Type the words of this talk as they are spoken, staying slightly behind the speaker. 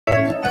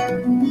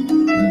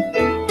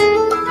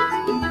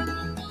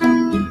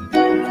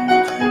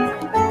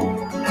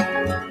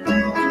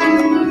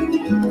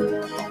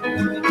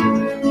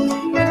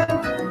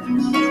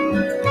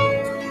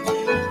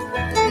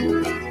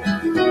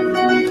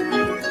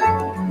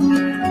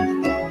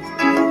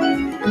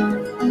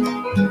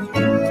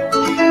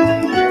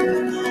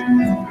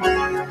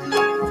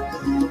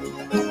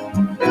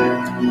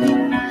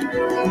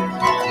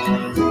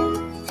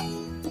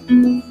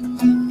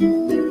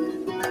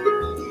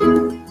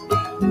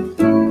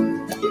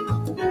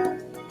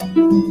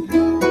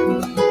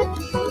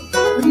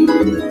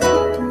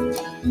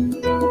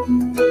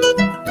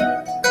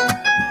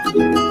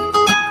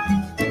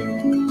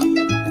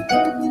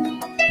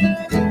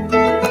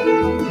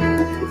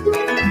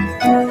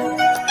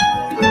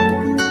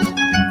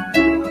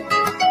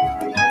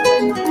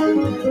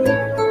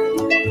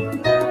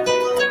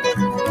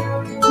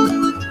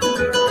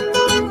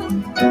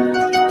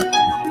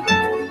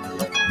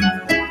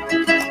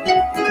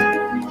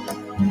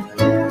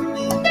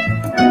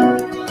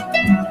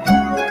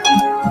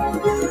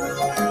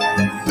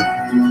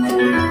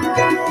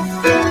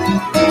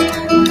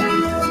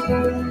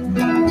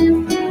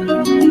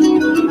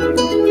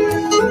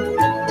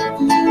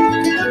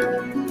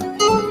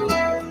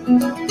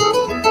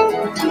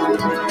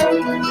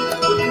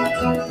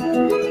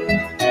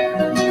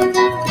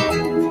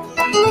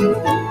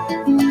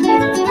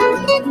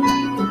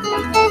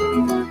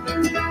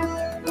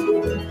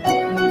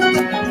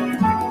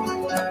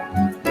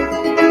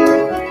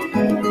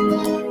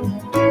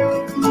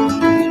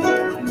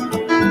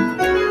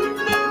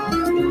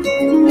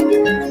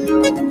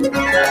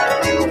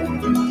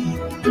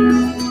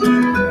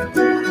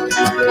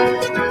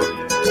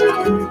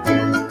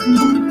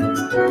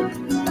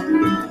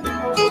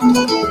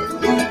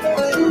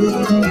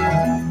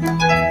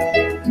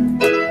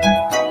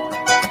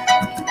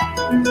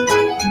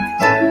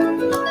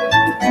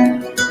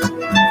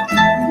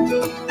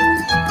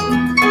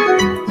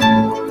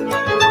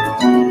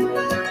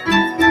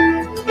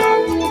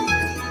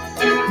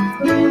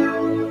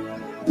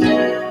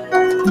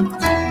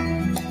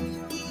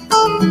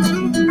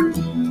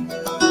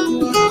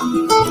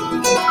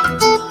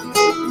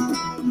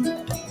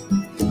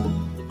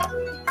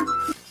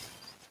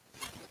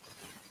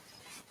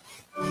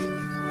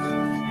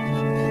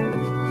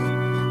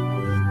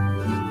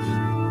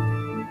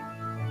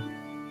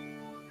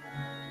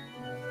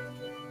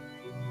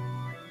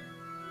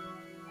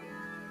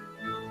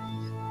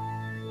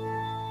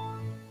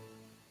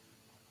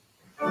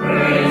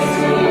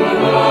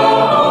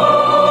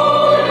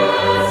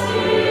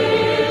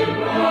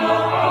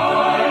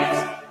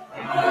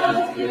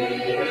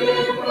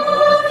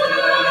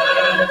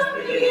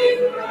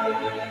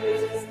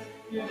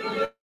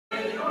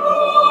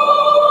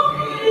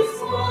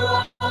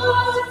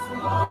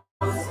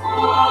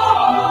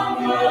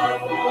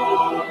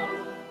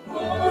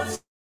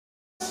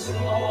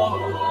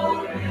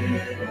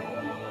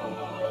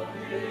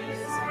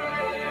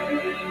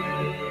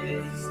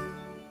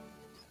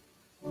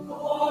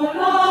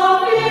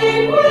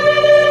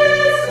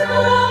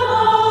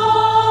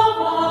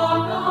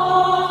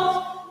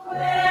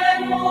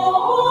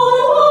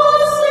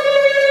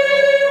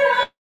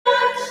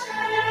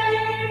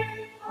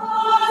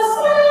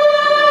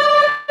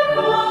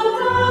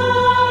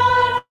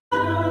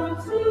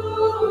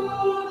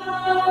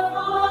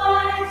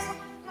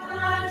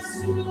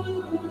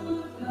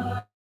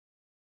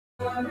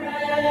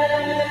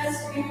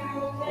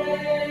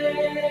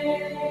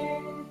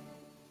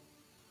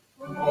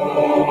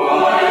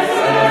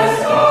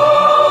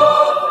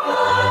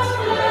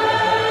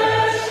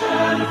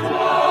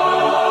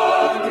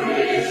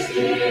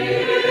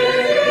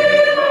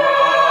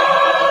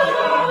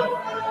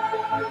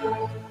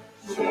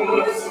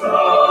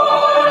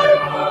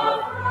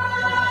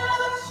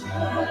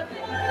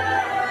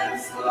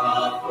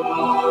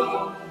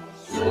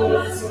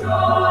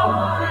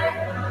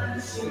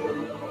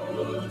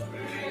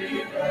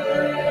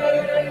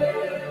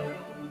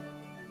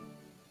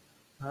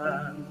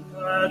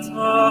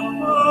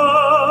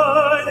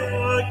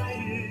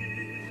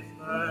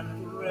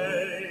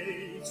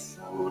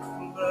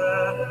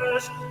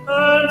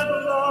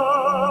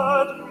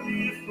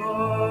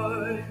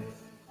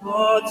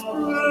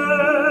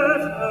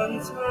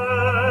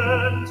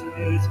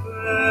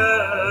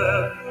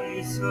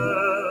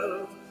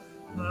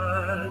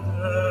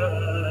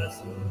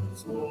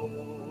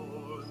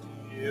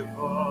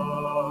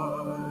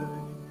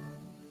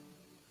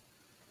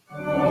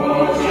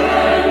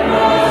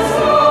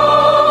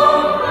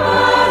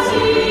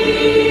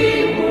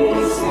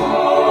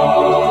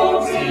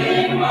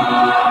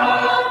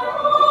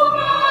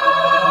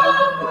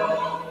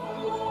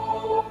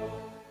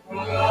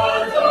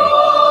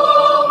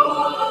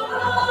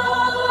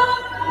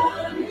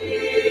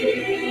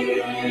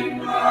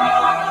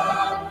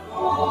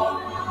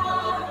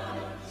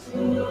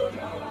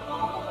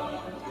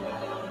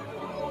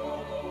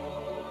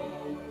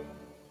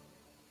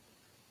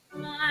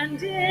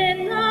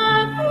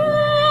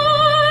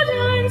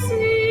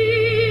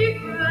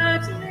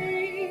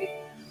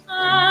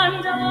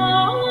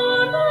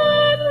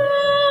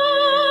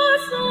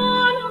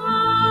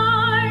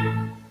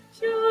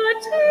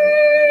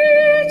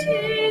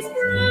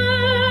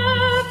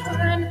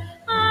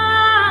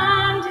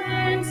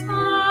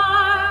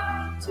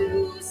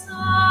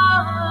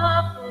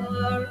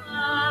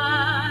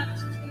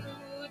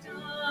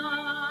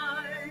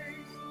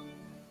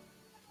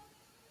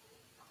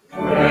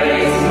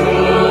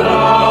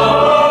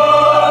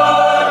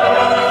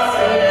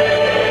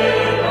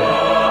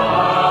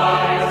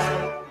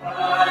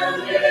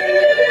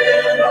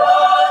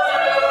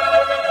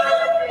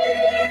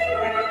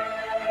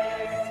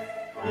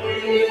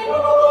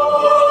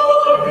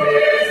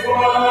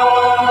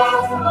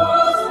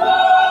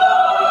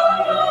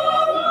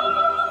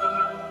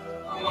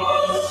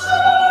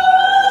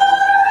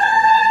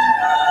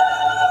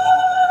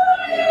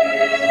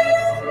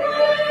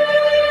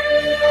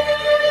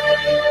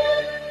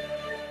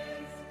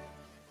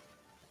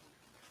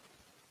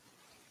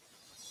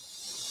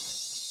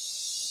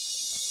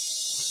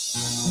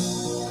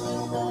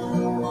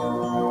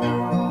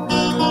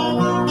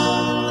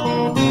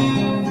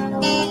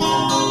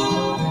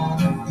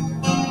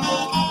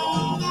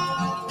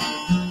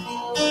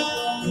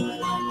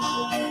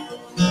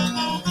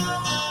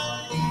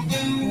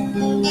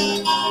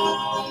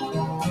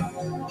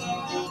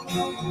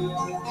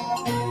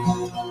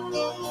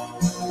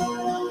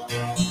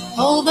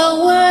Oh,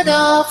 the word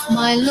of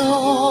my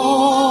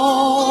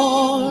Lord,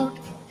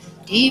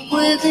 deep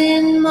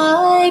within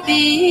my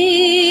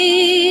being.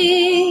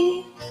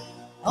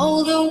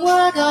 Oh, the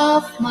word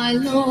of my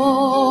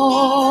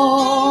Lord,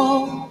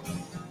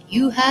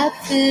 you have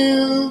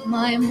filled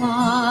my mind.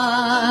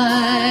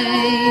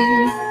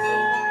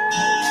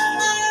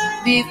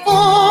 Before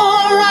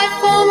I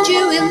formed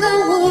you in the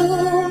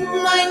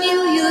womb, I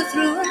knew you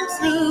through and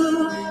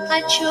through,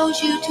 I chose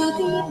you to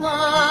be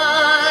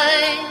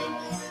mine.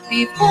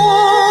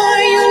 Before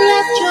you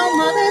left your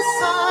mother's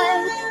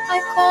side, I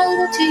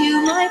called to you,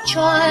 my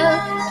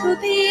child, to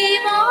be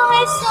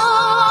my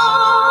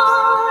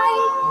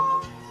side.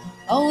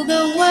 Oh,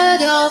 the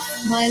word of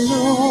my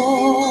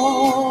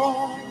Lord,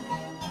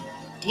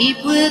 deep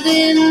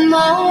within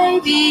my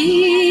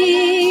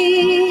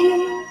being.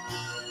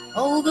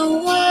 Oh, the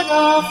word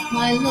of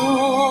my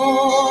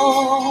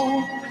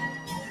Lord,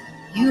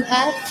 you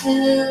have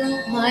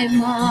filled my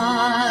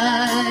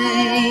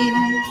mind.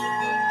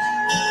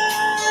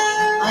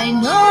 I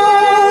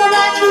know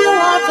that you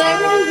are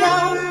very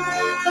young,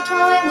 but I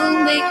will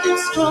make you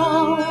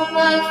strong.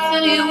 I'll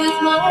fill you with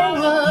my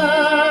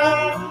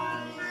word,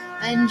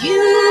 and you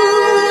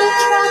will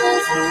travel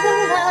through the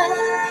land,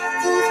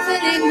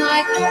 fulfilling my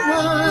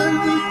command,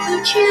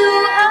 which you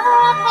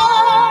have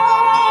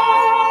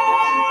heard.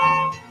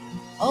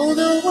 Oh,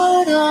 the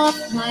word of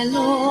my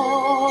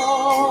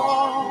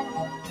Lord,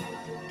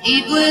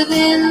 deep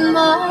within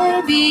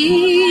my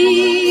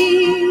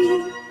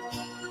being.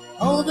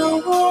 Oh, the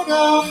word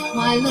of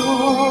my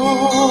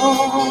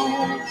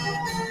Lord,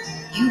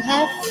 you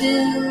have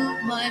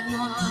filled my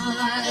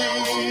mind.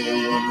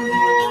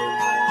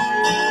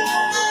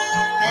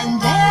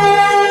 And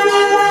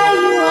everywhere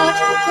you are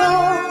to go,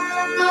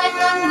 my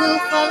hand will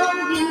follow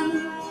you.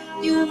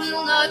 You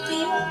will not be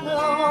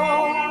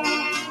alone.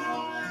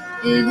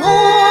 In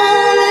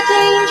all the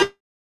danger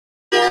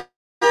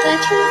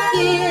that you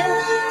fear,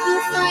 you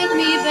find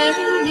me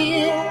very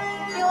near.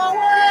 Your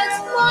words,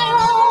 my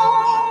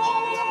own.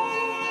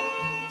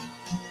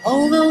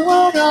 Oh, the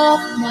word of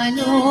my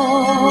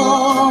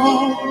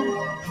Lord,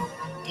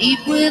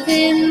 deep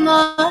within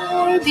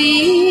my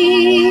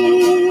being.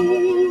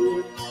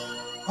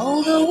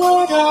 Oh, the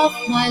word of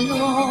my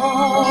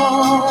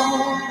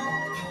Lord,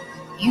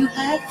 you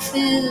have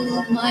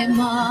filled my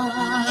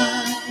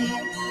mind.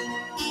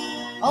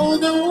 Oh,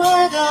 the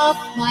word of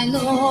my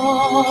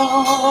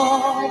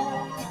Lord,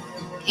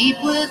 deep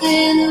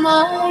within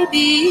my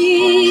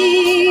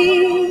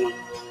being.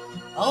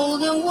 Oh,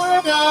 the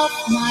word of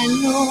my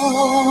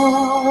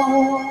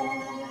Lord,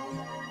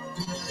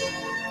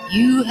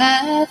 you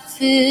have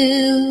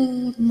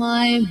filled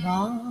my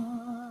mind.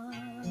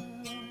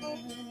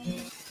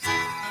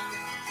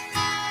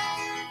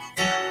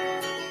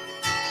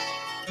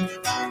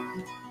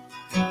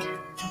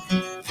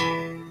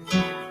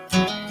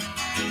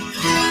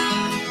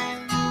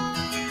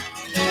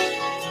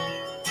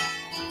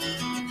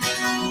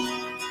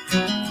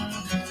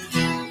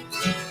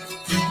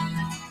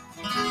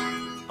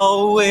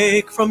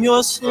 Awake from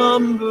your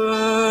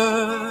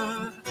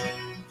slumber,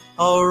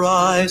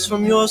 arise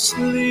from your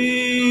sleep.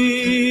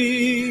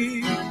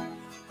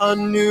 A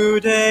new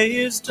day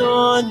is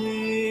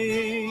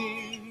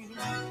dawning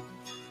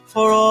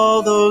for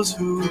all those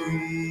who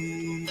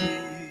read.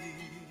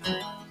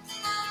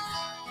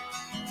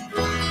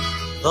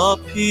 The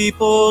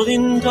people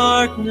in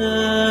darkness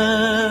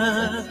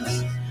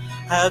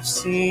have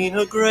seen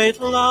a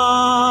great light.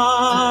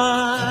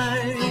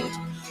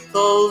 The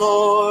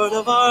Lord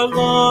of our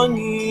longing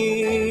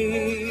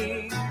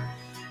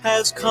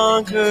has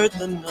conquered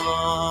the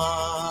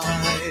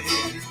night.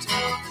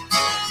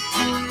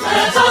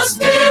 Let us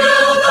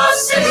build a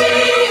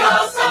city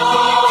of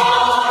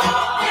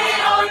God.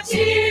 May our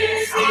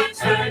tears be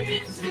turned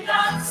into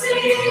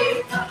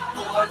dancing.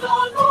 For the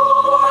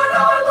Lord,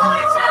 our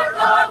light and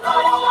our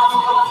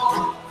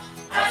law,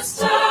 has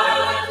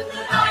turned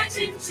the night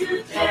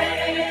into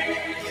day.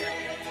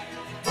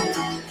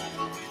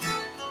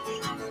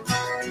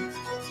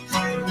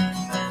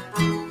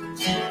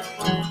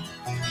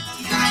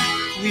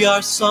 We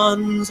are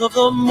sons of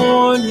the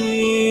morning,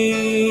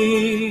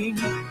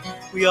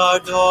 we are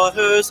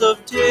daughters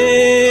of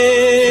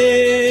day.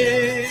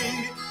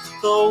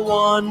 The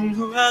one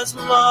who has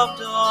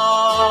loved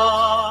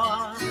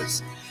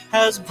us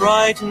has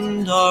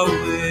brightened our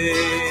way.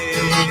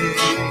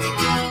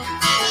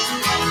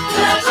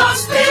 Let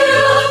us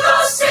build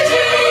a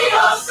city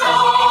of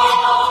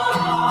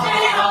God.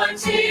 May our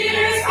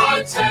tears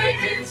be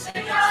turned into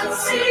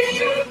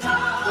dancing.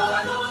 For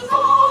the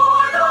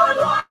Lord, our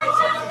light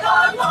and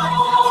our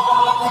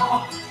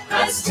law,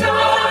 has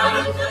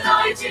turned the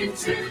night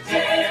into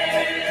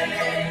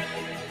day.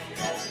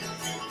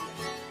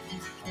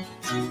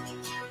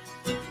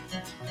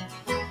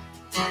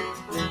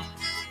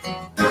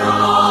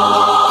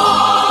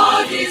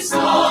 God is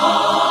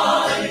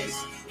light,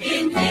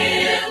 in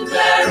Him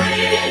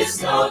there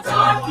is no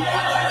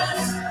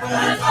darkness.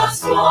 Let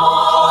us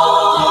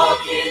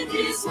walk in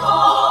His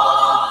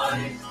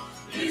light,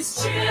 His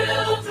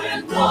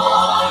children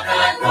one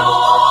and all.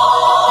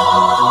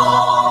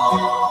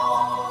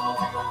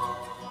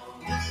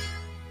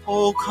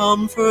 Oh,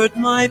 comfort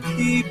my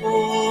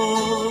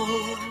people,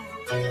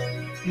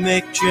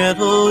 make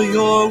gentle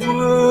your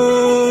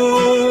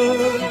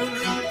words.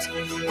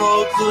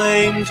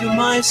 Proclaim to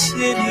my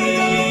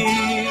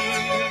city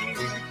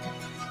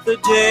the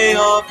day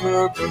of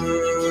her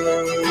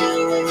birth.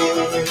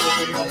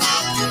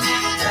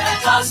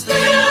 Let us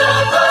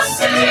build a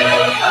city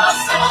of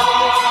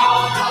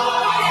God.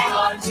 May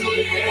our tears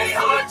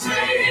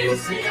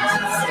sing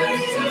and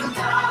sing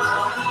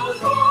down, O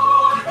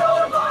Lord,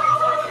 O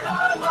Lord,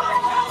 our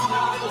light and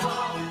our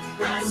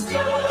love, has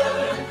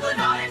turned the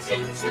night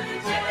into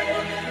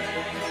day.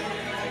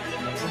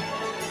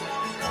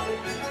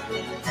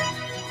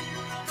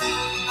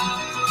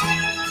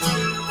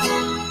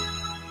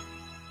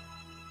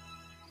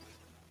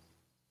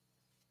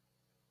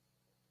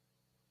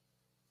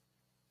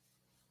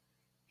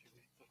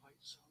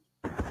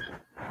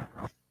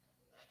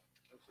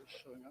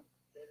 Showing up.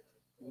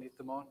 You need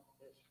them on.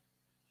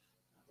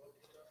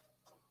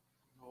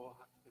 Oh,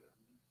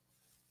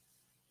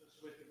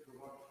 just waiting for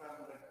one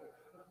family.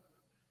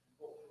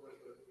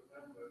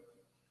 Remember.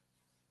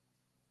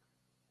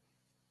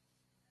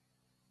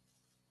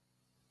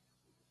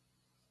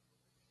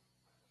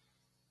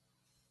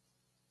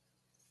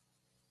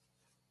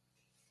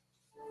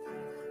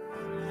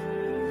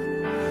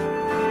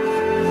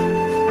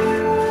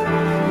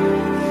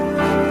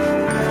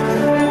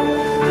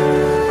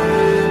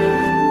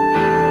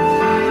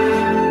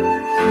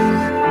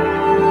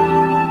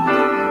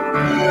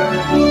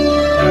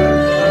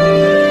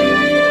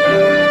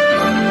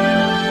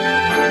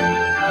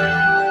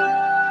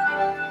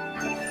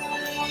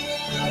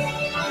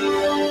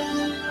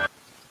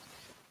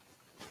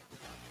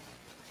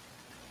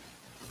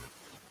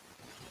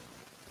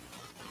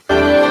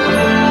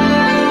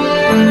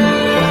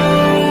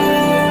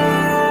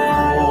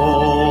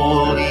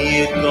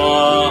 Holy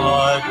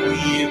God,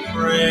 we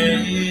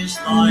praise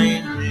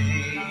thy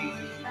name.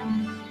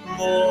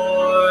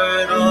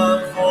 Lord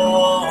of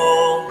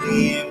all,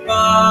 we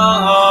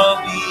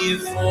bow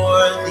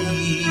before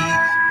thee.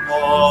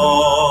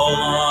 All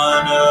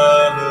on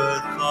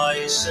earth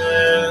thy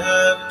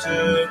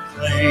scepter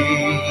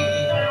claim.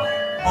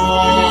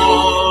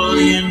 All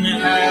in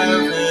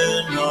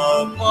heaven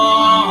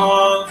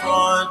above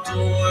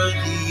adore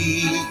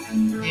thee.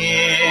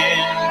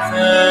 Infinite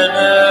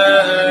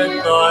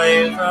thy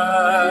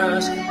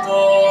vast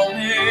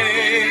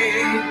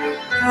domain.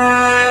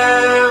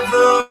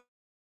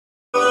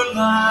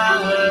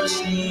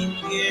 Everlasting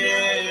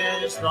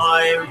is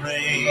thy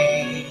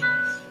reign.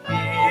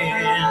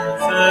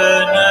 Infinite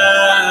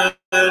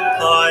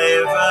thy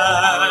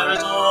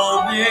vast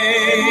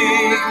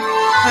domain.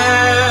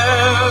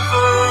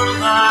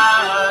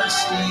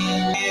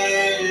 Everlasting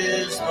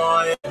is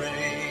thy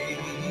reign.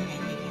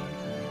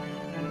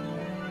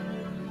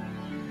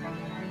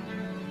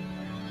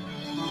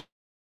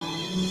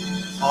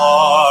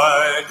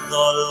 Hark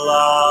the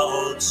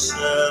loud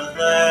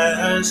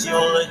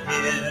celestial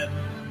hymn.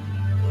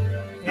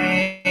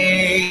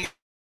 Angel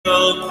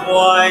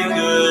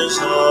choirs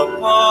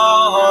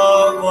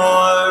above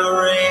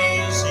are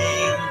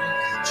raising,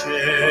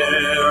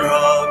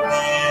 cherubim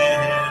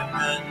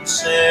and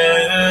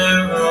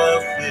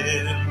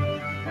seraphim,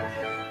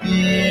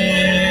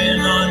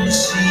 in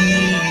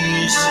unceasing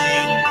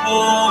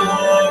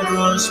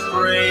chorus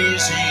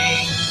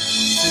praising,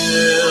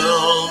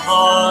 fill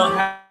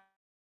the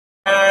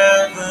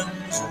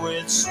heavens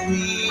with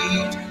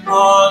sweet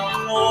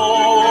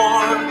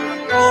accord.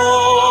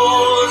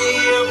 Holy,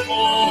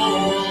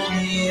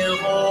 holy,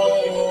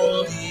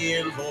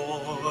 holy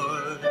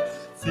Lord,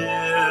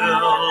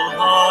 fill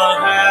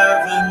the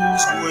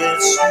heavens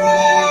with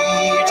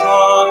sweet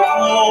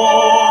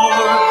accord.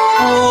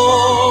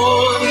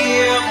 Holy,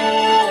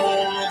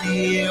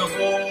 holy,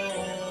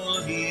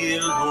 holy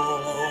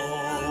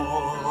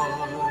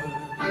Lord.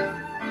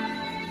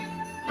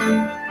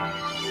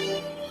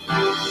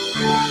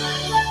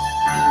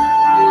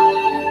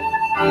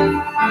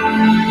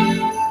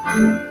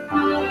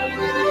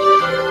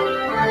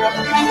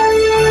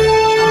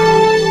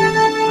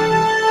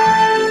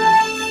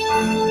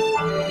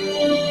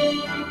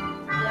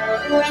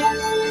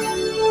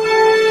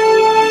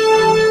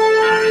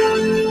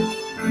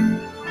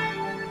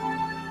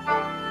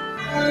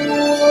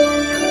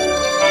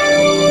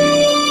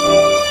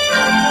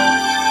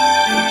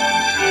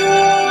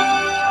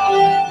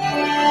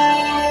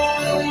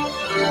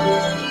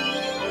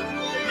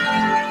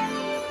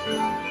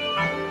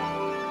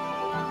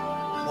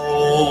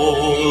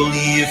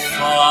 Holy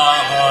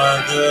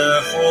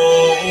Father,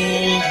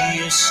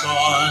 Holy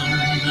Son,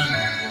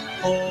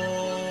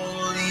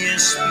 Holy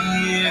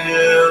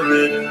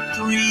Spirit,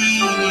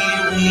 three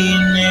we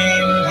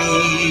name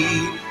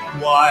thee,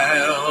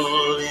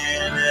 while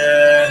in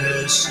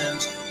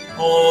essence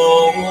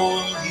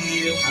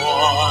Holy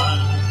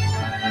One,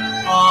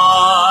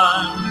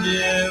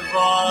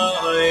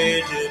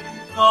 undivided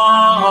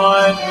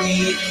God,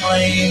 we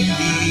claim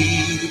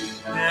thee,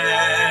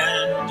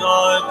 and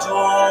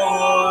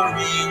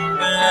adoring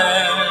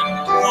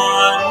bend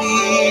the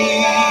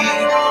knee,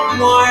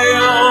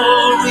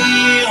 while we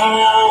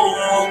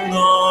own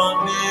the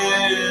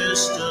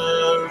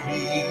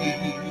mystery,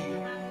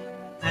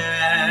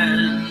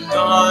 and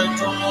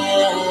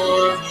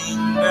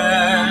adoring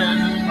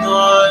bend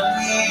the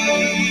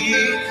knee,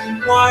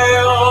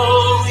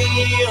 while we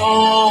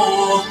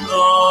own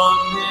the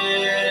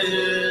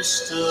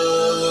mystery.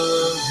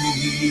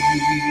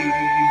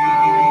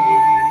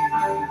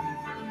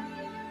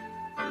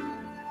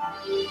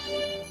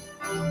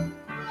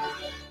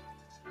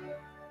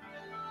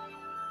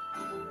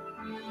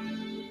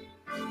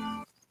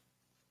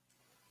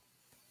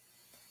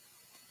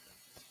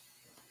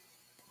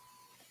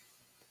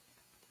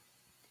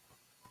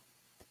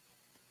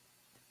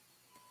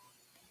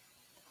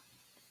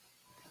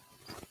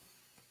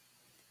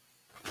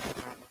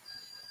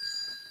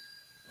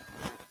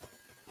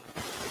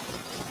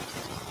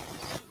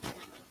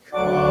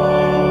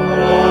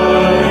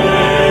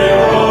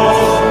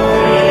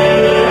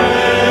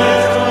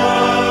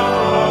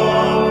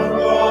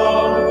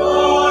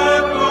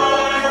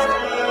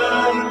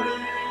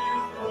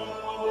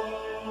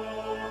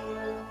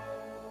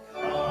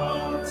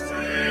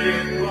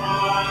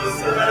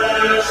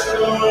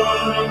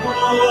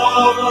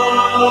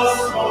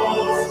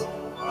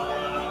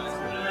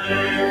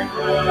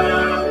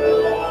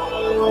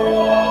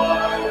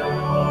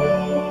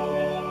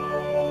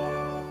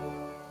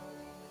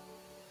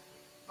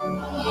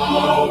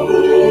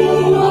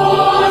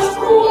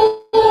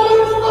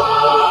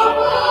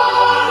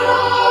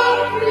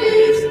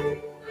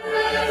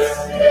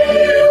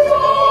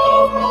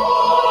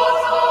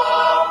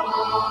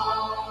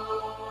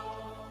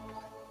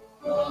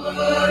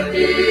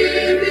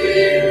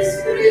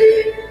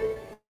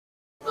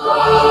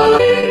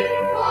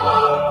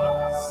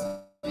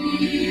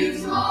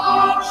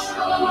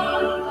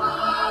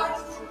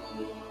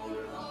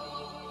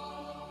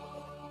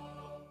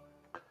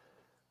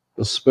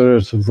 The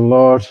Spirit of the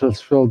Lord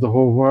has filled the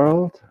whole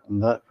world,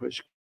 and that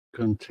which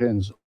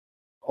contains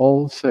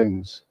all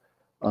things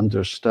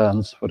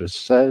understands what is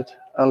said.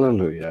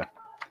 Alleluia.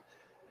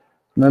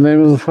 In the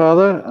name of the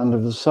Father, and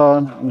of the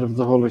Son, and of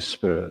the Holy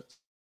Spirit.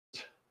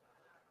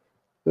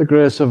 The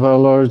grace of our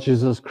Lord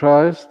Jesus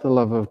Christ, the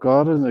love of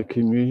God, and the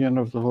communion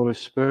of the Holy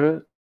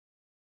Spirit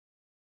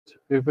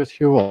be with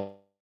you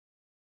all.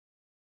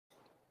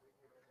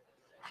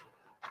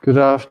 Good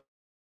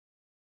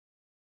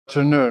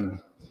afternoon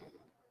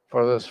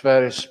for this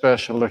very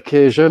special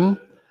occasion.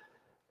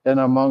 In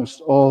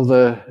amongst all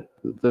the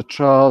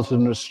trials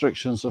and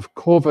restrictions of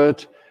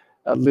COVID,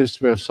 at least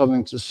we have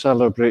something to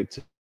celebrate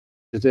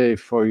today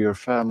for your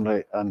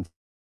family and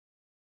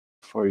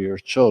for your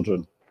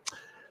children.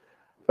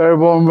 Very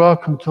warm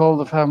welcome to all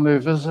the family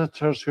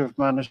visitors who have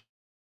managed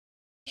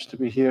to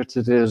be here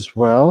today as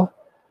well.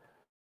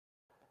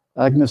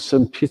 Agnes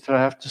and Peter,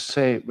 I have to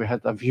say, we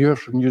had a viewer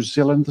from New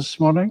Zealand this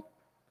morning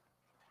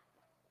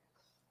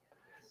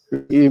who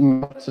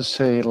emailed to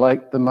say,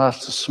 liked the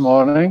Mass this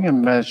morning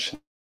and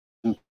mentioned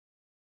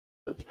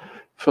that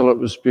Philip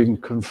was being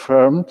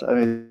confirmed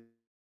and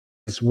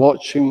he's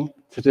watching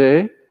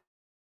today.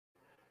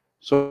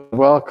 So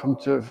welcome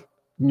to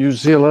New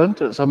Zealand.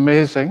 It's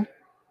amazing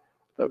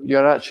that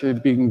you're actually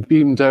being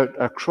beamed out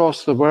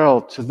across the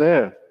world to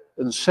there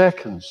in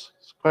seconds.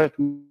 It's quite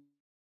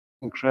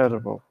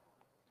incredible.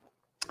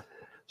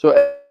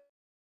 So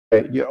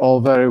you're all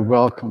very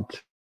welcome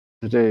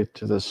today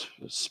to this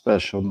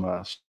special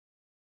Mass.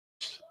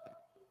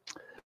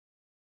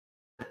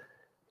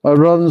 My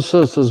brothers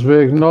and sisters, we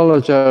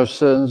acknowledge our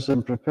sins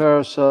and prepare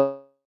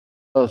ourselves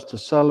to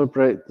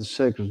celebrate the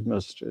sacred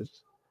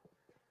mysteries.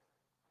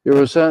 You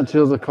were sent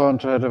to the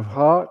contrite of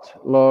heart.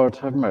 Lord,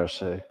 have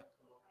mercy.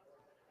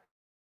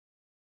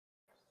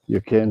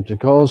 You came to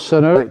call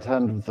sinners, right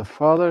hand of the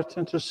Father, to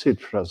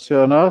intercede for us. See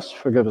on us,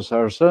 forgive us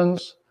our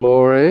sins.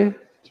 Glory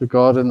to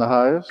God in the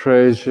highest.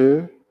 Praise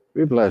you.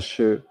 We bless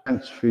you.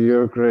 Thanks for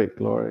your great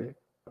glory.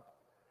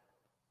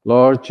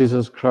 Lord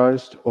Jesus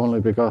Christ, only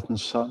begotten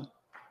Son,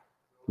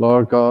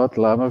 Lord God,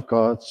 Lamb of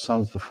God,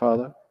 Son of the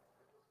Father,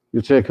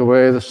 you take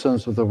away the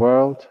sins of the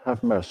world,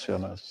 have mercy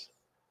on us.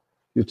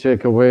 You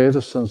take away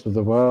the sins of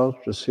the world,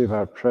 receive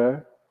our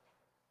prayer.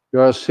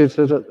 You are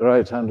seated at the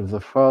right hand of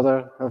the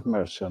Father, have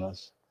mercy on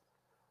us.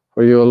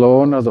 For you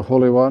alone are the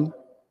Holy One,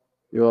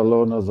 you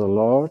alone are the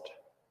Lord,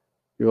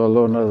 you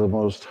alone are the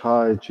Most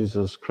High,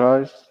 Jesus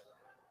Christ,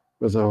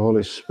 with the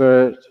Holy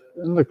Spirit,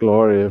 in the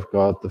glory of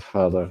God the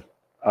Father.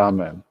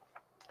 Amen.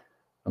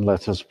 And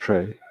let us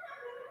pray.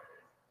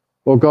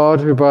 O God,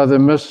 who by the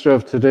mystery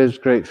of today's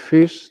great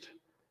feast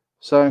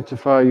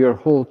sanctify your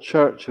whole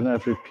church and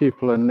every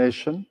people and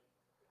nation,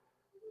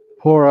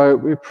 pour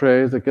out, we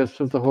pray, the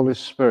gift of the Holy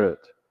Spirit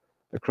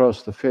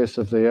across the face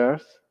of the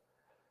earth,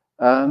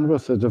 and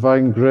with the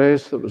divine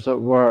grace that was at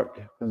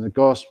work when the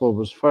gospel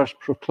was first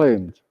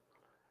proclaimed,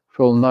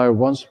 fill now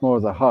once more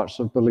the hearts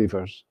of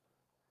believers.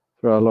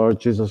 Through our Lord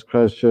Jesus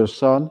Christ, your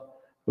Son,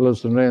 who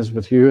lives and reigns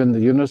with you in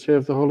the unity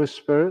of the Holy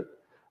Spirit,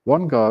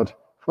 one God,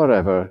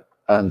 forever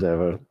and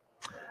ever.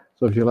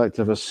 So if you'd like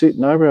to have a seat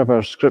now, we have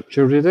our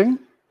scripture reading.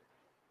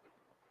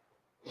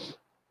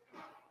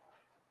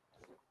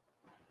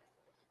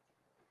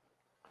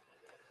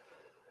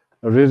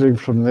 A reading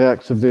from the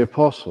Acts of the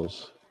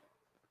Apostles.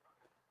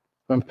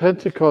 When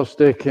Pentecost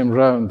Day came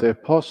round, the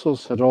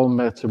apostles had all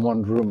met in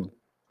one room.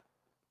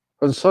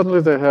 When suddenly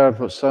they heard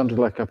what sounded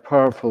like a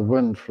powerful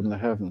wind from the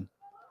heaven,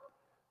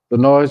 the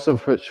noise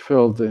of which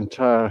filled the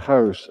entire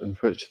house in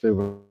which they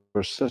were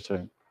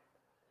sitting.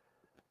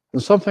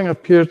 And something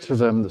appeared to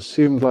them that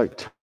seemed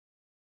like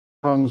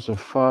tongues of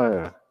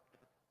fire.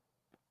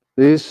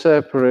 These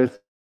separated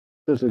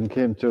and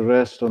came to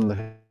rest on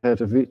the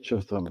head of each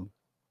of them.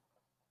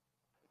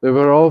 They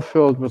were all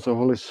filled with the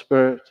Holy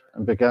Spirit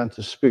and began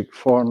to speak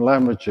foreign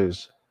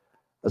languages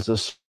as the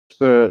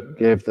Spirit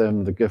gave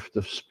them the gift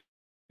of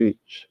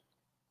speech.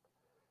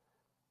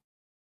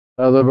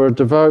 Now there were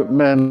devout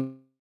men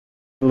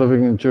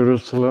living in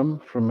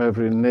Jerusalem from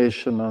every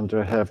nation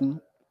under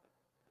heaven.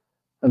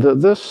 And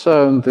at this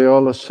sound they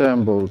all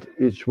assembled,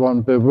 each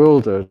one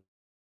bewildered,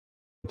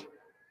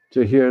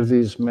 to hear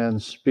these men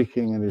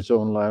speaking in his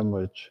own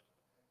language.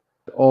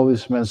 All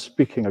these men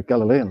speaking a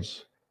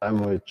Galileans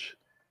language.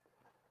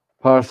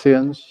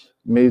 Parthians,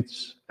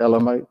 Medes,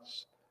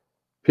 Elamites,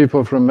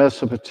 people from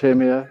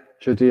Mesopotamia,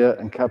 Judea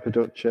and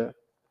Cappadocia,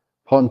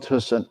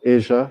 Pontus and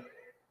Asia,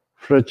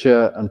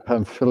 Phrygia and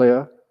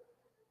Pamphylia,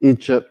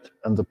 Egypt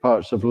and the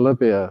parts of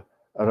Libya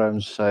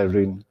around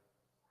Cyrene,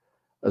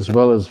 as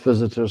well as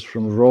visitors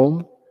from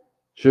Rome,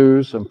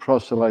 Jews and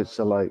proselytes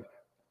alike,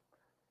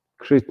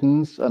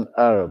 Cretans and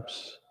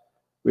Arabs.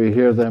 We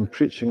hear them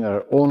preaching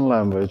our own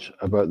language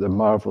about the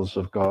marvels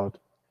of God.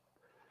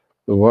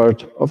 The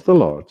word of the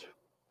Lord.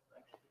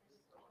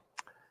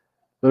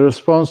 The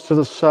response to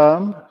the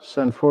psalm,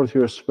 send forth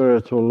your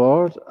Spirit, O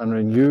Lord, and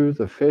renew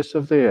the face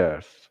of the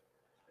earth.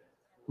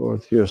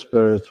 Forth your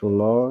Spirit, O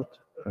Lord,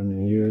 and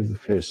renew the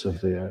face of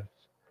the earth.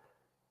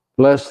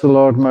 Bless the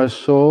Lord, my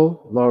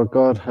soul. Lord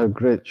God, how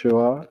great you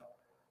are.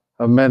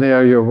 How many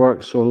are your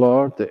works, O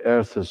Lord? The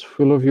earth is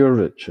full of your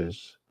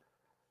riches.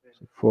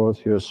 Send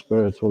forth your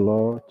Spirit, O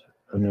Lord,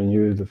 and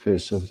renew the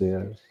face of the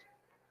earth.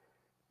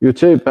 You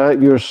take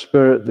back your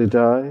spirit, they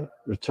die,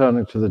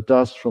 returning to the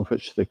dust from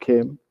which they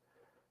came.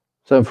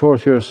 Send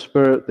forth your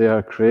Spirit, they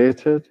are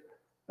created,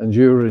 and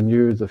you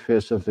renew the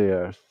face of the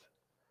earth.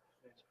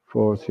 Send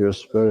forth your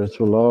Spirit,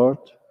 O Lord,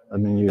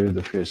 and renew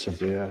the face of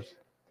the earth.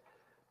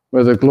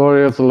 May the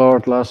glory of the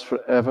Lord last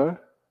forever.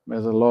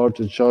 May the Lord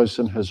rejoice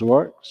in his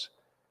works.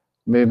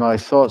 May my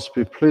thoughts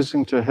be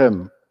pleasing to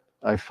him.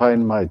 I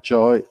find my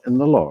joy in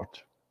the Lord.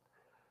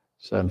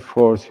 Send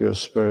forth your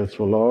Spirit,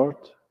 O Lord,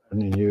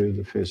 and renew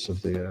the face of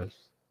the earth.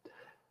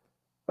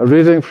 A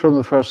reading from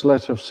the first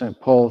letter of St.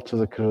 Paul to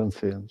the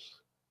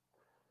Corinthians.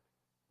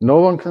 No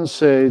one can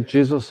say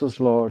Jesus is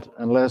Lord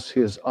unless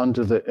he is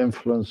under the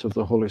influence of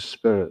the Holy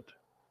Spirit.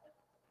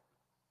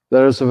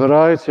 There is a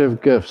variety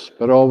of gifts,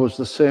 but always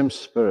the same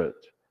Spirit.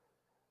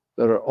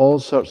 There are all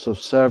sorts of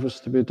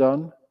service to be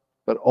done,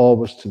 but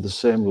always to the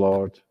same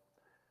Lord,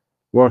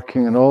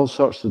 working in all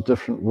sorts of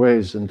different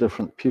ways in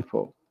different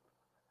people.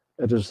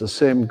 It is the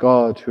same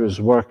God who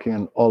is working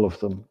in all of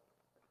them.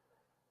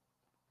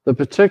 The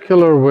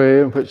particular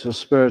way in which the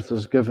Spirit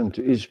is given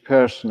to each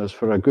person is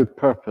for a good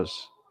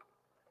purpose.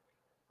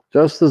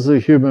 Just as the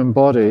human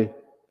body,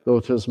 though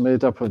it is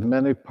made up of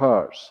many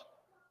parts,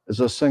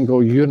 is a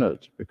single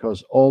unit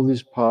because all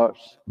these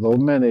parts, though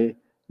many,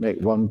 make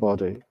one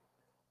body,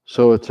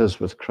 so it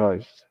is with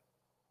Christ.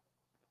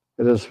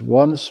 It is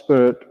one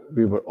Spirit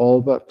we were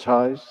all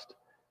baptized,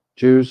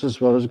 Jews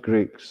as well as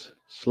Greeks,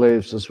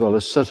 slaves as well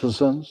as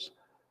citizens,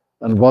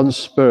 and one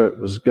Spirit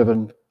was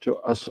given to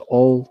us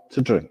all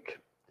to drink.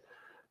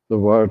 The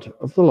word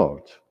of the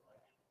Lord.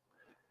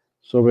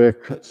 So we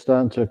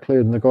stand to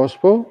acclaim the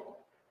gospel.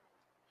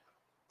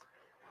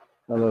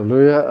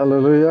 Alleluia,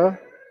 alleluia.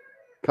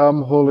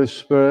 Come, Holy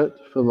Spirit,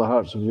 fill the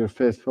hearts of your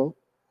faithful,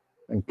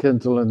 and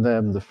kindle in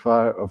them the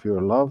fire of your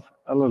love.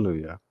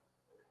 Alleluia.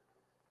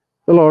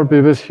 The Lord be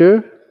with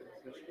you.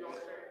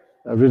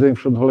 A reading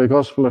from the Holy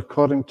Gospel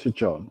according to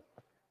John.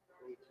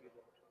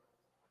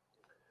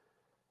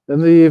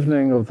 In the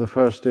evening of the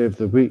first day of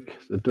the week,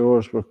 the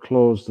doors were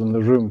closed in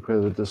the room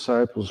where the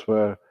disciples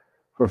were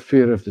for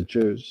fear of the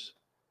Jews.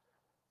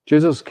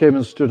 Jesus came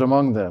and stood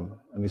among them,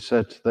 and he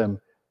said to them,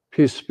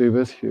 "Peace be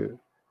with you,"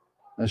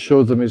 and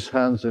showed them his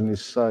hands and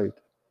his side.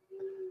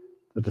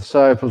 The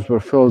disciples were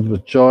filled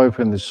with joy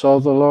when they saw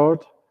the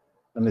Lord,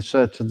 and he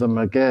said to them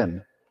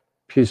again,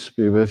 "Peace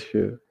be with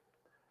you.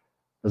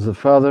 As the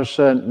Father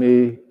sent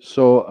me,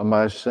 so am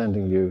I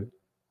sending you."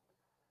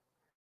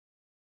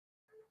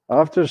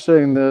 After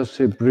saying this,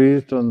 he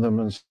breathed on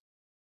them and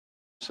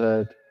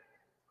said,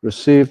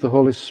 "Receive the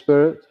Holy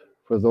Spirit.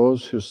 For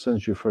those whose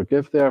sins you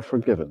forgive, they are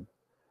forgiven.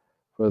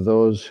 For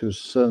those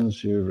whose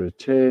sins you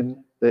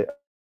retain, they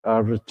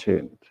are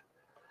retained."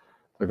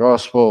 The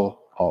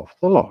Gospel of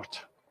the Lord.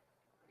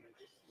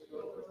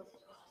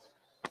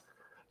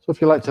 So if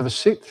you'd like to have a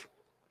seat.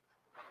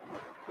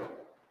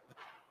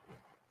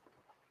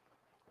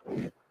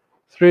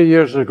 3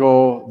 years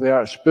ago, the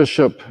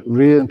Archbishop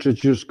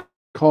reintroduced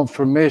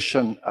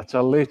confirmation at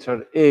a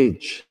later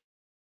age.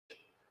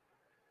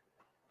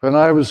 When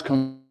I was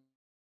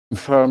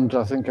confirmed,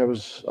 I think I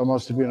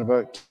must have been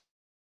about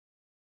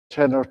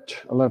 10 or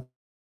 11,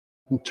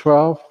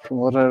 12, from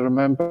what I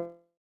remember.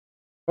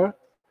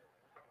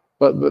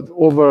 But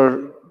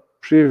over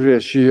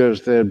previous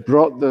years, they had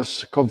brought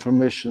this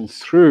confirmation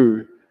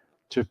through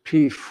to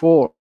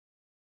P4.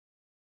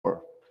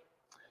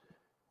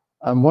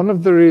 And one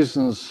of the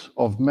reasons,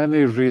 of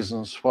many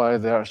reasons, why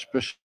the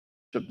Archbishop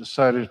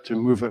decided to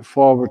move it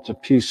forward to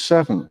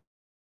P7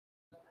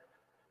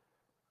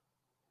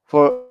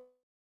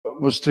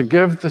 was to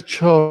give the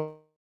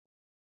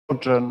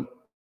children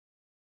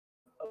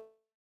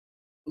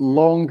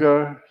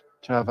longer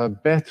to have a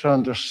better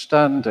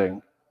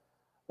understanding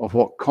of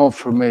what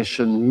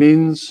confirmation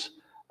means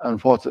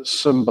and what it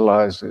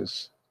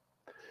symbolizes.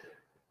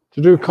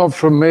 To do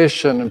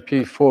confirmation in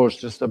P4 is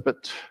just a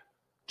bit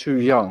too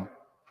young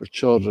for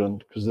children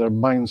because their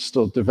mind's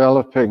still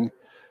developing.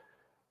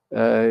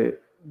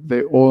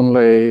 They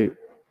only,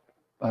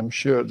 I'm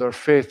sure, their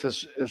faith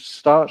it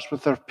starts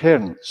with their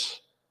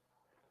parents.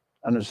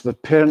 And it's the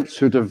parents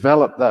who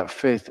develop that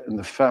faith in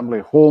the family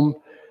home,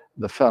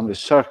 the family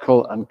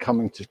circle, and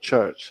coming to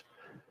church.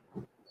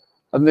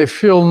 And they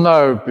feel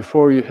now,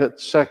 before you hit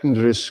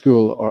secondary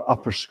school or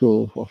upper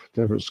school,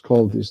 whatever it's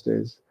called these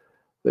days,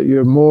 that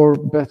you're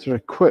better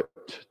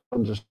equipped to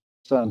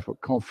understand what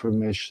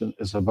confirmation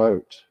is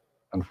about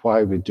and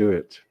why we do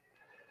it.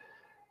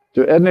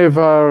 Do any of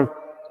our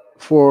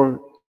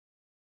four,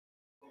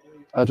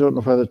 I don't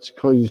know whether to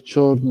call you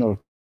children or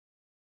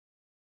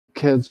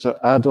kids or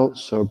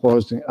adults or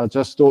boys, I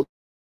just don't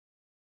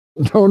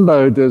know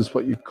nowadays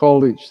what you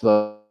call each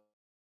other.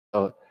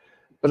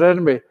 But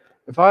anyway,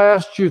 if I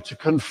asked you to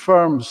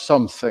confirm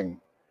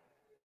something,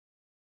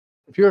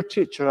 if your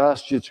teacher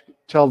asked you to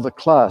tell the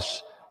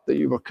class that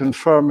you were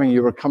confirming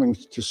you were coming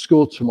to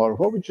school tomorrow,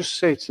 what would you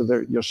say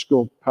to your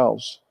school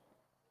pals?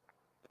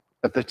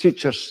 If the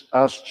teacher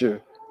asked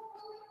you,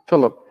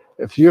 Philip,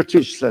 if your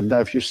teacher said, now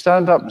if you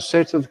stand up and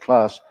say to the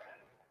class,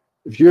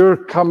 if you're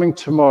coming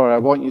tomorrow, I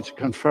want you to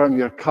confirm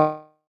you're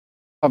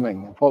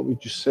coming, what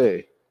would you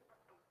say?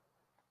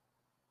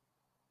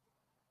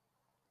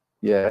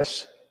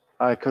 Yes,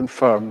 I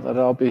confirm that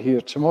I'll be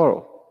here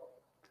tomorrow.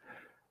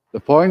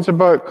 The point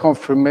about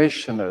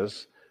confirmation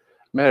is,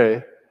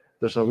 Mary,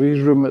 there's a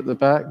wee room at the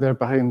back there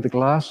behind the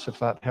glass, if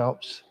that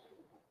helps.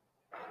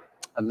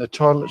 And the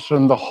toilets are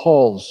in the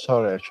halls,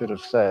 sorry, I should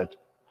have said.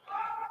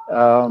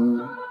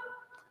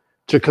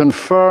 To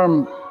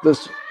confirm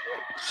this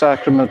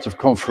sacrament of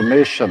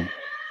confirmation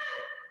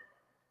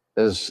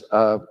is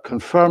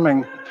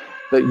confirming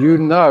that you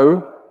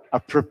now are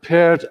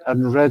prepared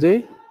and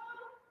ready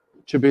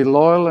to be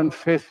loyal and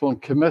faithful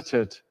and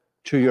committed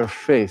to your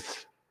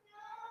faith.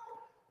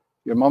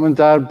 Your mom and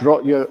dad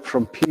brought you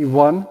from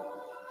P1,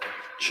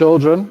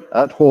 children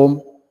at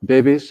home,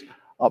 babies,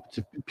 up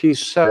to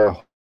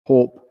P7,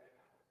 hope,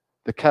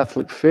 the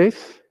Catholic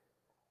faith,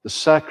 the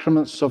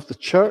sacraments of the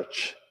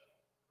church,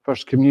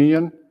 First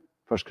Communion,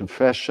 First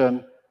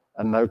Confession,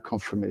 and now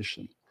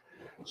confirmation.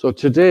 So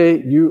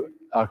today you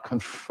are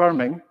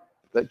confirming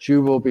that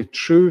you will be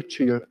true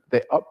to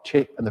the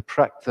uptake and the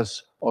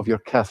practice of your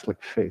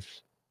Catholic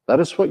faith.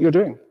 That is what you're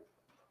doing.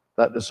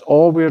 That is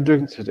all we're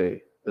doing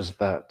today, is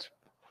that.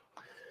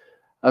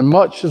 And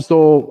much as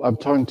though I'm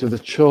talking to the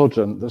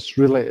children, this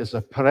really is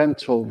a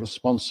parental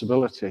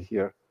responsibility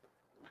here.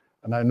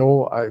 And I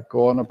know I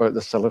go on about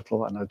this a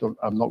little, and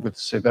I'm not going to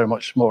say very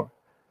much more.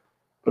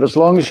 But as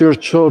long as your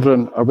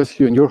children are with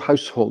you in your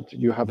household,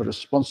 you have a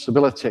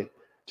responsibility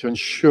to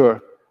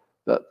ensure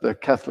that the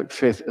Catholic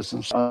faith is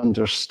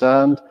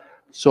understood.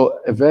 So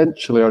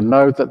eventually, or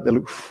now that they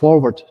look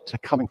forward to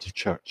coming to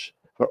church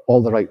for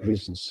all the right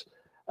reasons,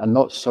 and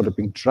not sort of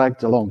being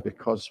dragged along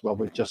because, well,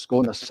 we just go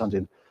on this Sunday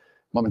and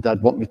Mum and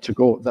Dad want me to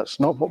go. That's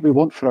not what we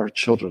want for our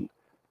children.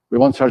 We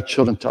want our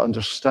children to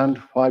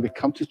understand why we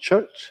come to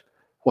church,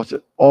 what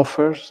it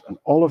offers, and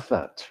all of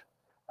that,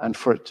 and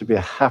for it to be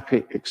a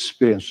happy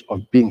experience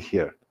of being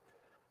here.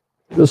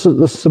 This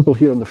symbol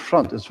here on the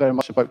front is very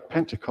much about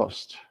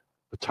Pentecost,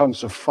 the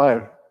tongues of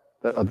fire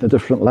that are the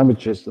different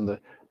languages, and the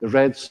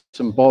red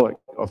symbolic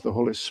of the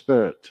Holy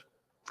Spirit.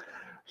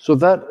 So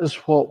that is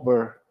what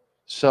we're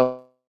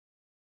celebrating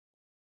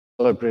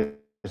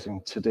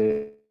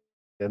today.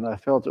 And I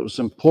felt it was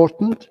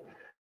important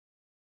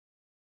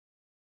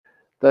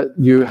that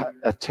you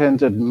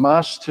attended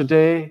Mass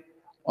today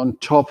on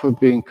top of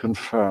being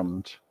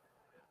confirmed.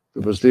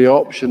 There was the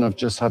option of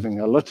just having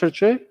a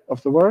liturgy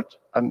of the word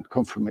and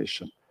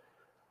confirmation.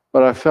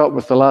 But I felt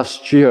with the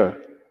last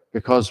year,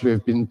 because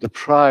we've been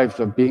deprived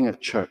of being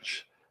at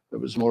church, it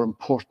was more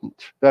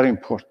important, very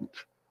important,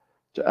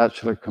 to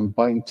actually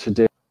combine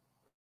today.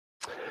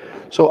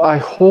 So I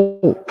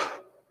hope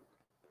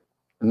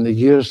in the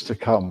years to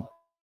come,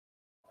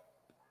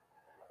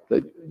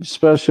 that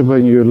especially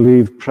when you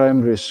leave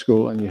primary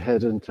school and you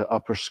head into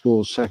upper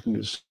school,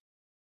 secondary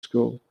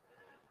school,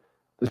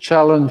 the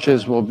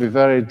challenges will be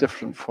very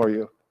different for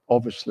you,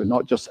 obviously,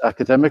 not just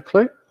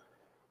academically,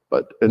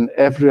 but in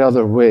every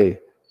other way,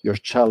 your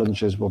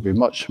challenges will be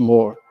much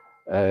more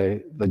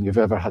than you've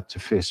ever had to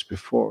face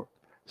before.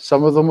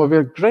 Some of them will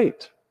be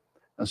great,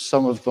 and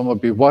some of them will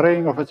be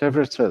worrying or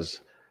whatever it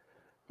is.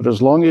 But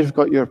as long as you've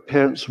got your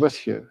parents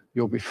with you,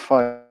 you'll be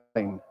fine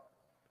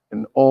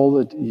in all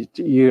the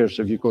years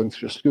of you going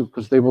through school,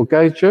 because they will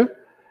guide you,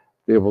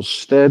 they will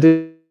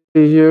steady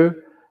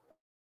you,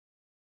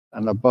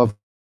 and above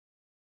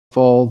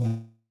all,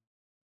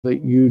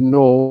 that you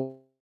know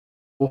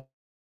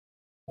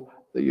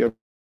that your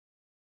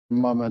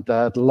mum and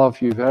dad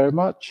love you very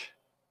much,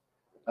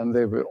 and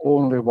they will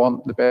only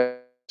want the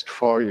best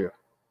for you.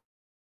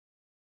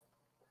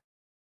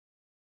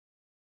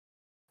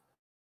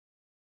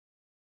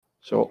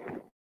 So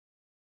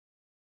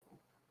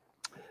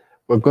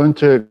we're going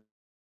to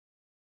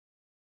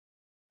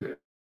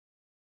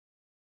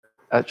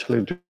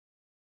actually do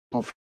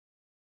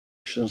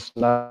confirmations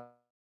now.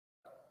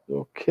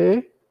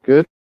 Okay,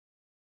 good.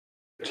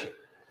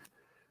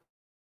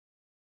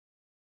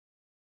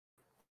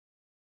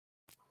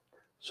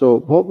 So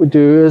what we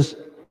do is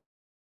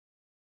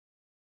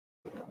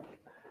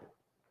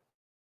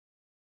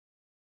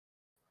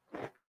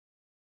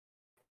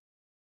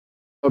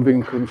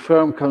being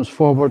confirmed comes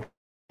forward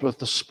with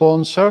the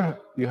sponsor.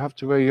 You have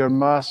to wear your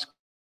mask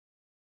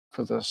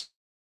for this.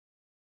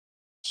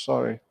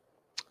 Sorry.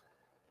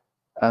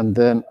 And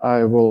then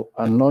I will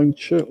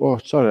anoint you. Oh,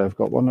 sorry, I've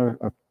got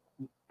a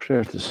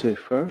prayer to say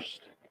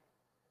first.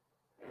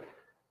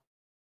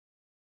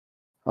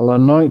 I'll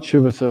anoint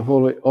you with the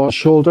holy oil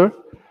shoulder,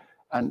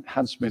 and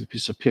hands me a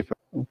piece of paper.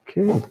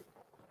 Okay.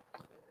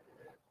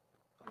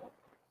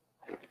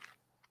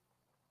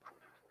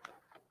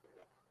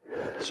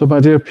 So, my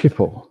dear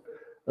people,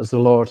 as the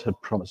Lord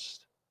had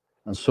promised,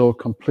 and so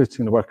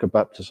completing the work of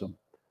baptism,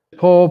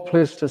 Paul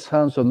placed his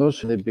hands on those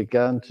who they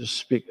began to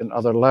speak in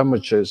other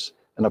languages,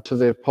 and up to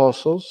the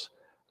apostles,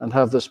 and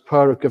have this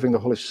power of giving the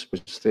Holy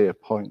Spirit they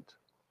appoint.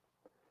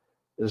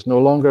 It is no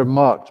longer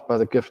marked by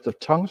the gift of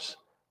tongues,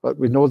 but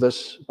we know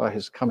this by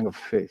his coming of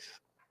faith.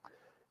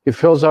 He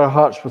fills our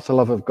hearts with the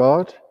love of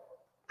God,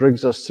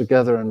 brings us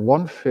together in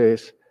one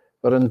faith,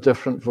 but in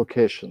different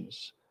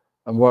vocations,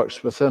 and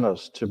works within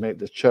us to make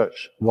the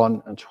church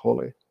one and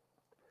holy.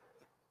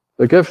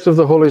 The gift of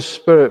the Holy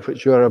Spirit,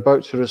 which you are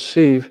about to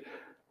receive,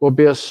 will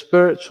be a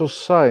spiritual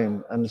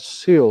sign and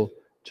seal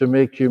to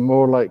make you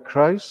more like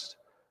Christ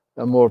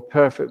and more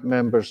perfect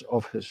members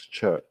of his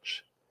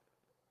church.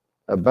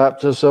 At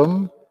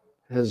baptism,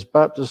 his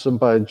baptism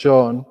by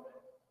John,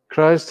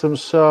 Christ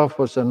himself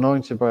was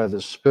anointed by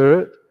the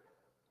Spirit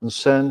and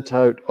sent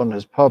out on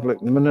his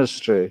public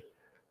ministry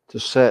to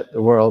set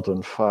the world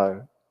on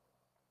fire.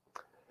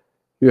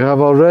 You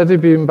have already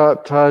been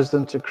baptized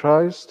into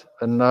Christ,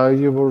 and now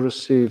you will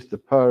receive the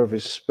power of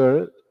his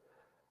Spirit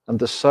and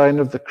the sign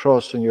of the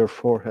cross on your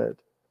forehead.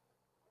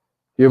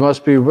 You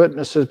must be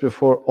witnesses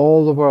before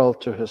all the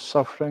world to his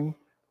suffering,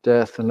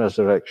 death, and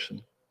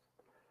resurrection.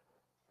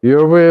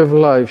 Your way of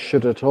life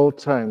should at all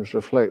times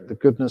reflect the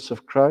goodness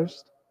of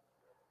Christ.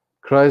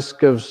 Christ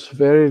gives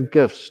varied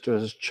gifts to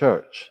his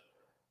church,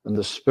 and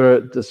the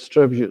Spirit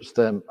distributes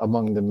them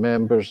among the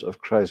members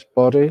of Christ's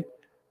body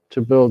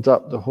to build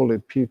up the holy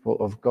people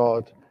of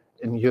God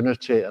in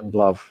unity and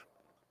love.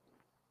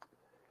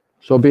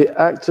 So be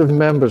active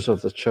members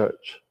of the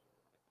church,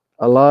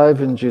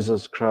 alive in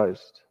Jesus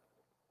Christ.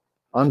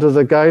 Under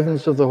the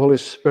guidance of the Holy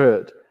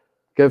Spirit,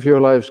 give your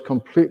lives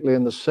completely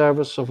in the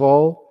service of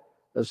all,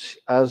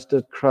 as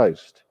did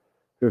Christ,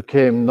 who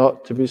came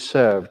not to be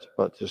served,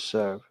 but to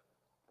serve.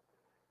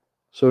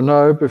 So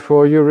now,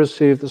 before you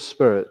receive the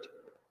Spirit,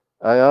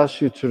 I ask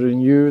you to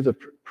renew the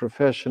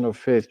profession of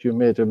faith you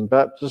made in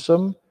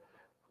baptism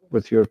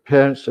with your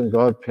parents and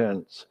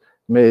godparents,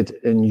 made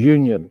in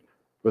union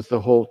with the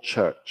whole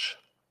church.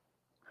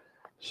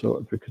 So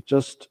if we could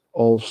just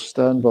all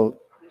stand well.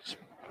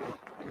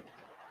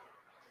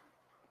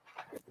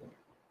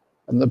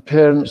 And the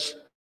parents,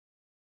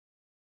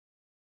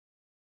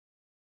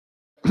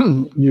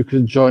 you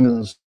can join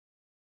in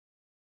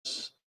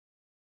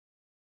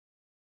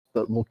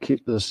that will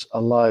keep this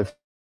alive.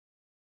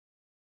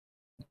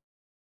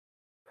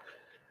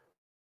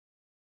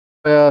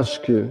 I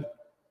ask you,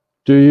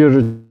 do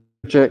you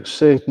reject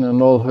Satan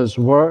and all his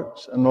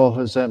works and all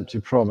his empty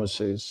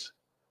promises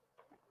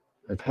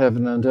of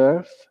heaven and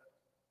earth?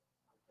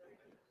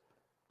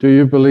 Do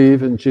you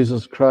believe in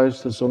Jesus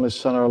Christ, his only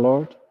Son, our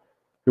Lord,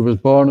 who was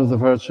born of the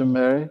Virgin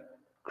Mary,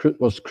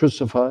 was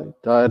crucified,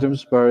 died and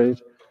was buried,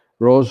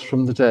 rose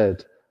from the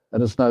dead,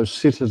 and is now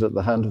seated at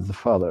the hand of the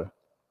Father?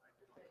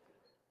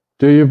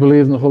 Do you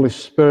believe in the Holy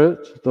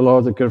Spirit, the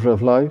Lord, the giver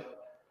of life,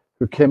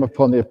 who came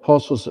upon the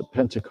apostles at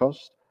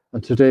Pentecost,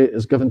 and today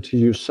is given to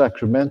you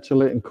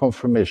sacramentally in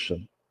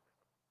confirmation?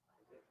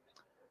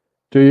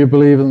 Do you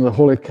believe in the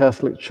Holy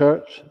Catholic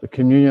Church, the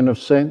communion of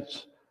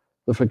saints,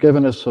 the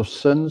forgiveness of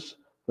sins,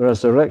 the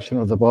resurrection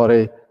of the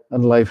body,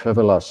 and life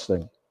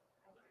everlasting?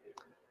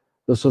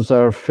 This is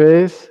our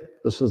faith.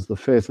 This is the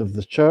faith of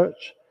the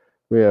Church.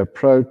 We are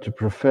proud to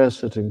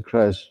profess it in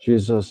Christ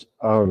Jesus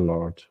our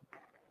Lord.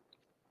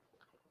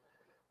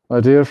 My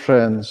dear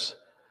friends,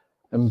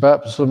 in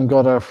baptism,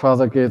 God our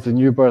Father gave the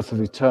new birth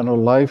of eternal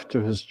life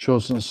to his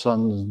chosen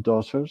sons and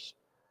daughters.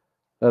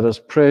 Let us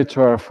pray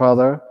to our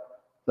Father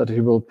that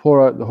he will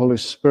pour out the Holy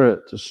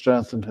Spirit to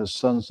strengthen his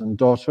sons and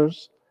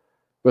daughters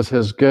with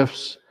his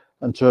gifts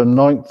and to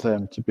anoint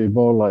them to be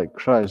more like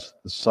Christ,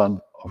 the Son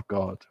of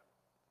God.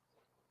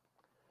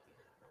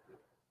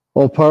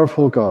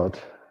 All-powerful God,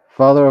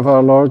 Father of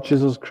our Lord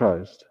Jesus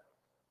Christ,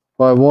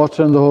 by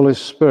water and the Holy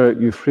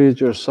Spirit you freed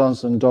your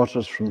sons and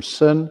daughters from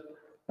sin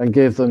and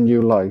gave them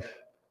new life.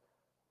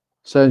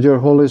 Send your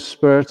Holy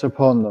Spirit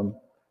upon them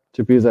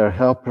to be their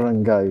helper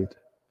and guide.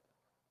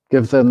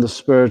 Give them the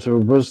spirit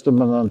of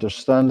wisdom and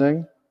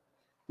understanding,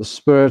 the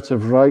spirit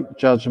of right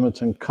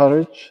judgment and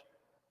courage,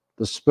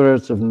 the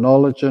spirit of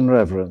knowledge and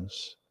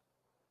reverence.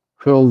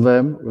 Fill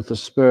them with the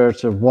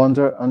spirit of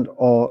wonder and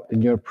awe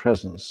in your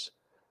presence.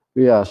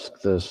 We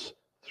ask this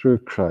through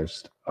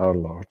Christ our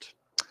Lord.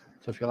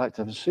 So if you'd like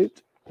to have a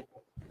seat.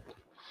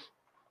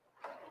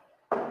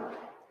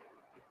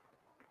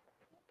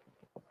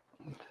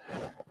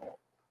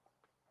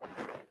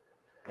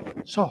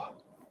 So,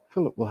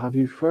 Philip, we'll have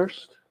you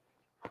first.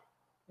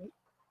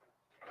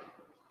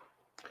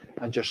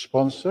 And your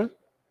sponsor.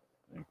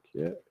 Thank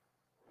you.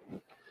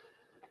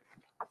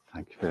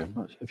 Thank you very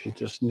much. If you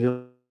just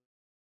kneel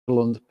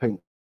on the pink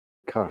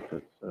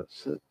carpet,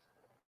 that's it.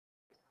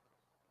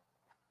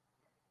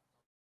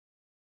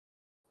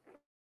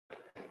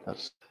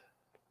 That's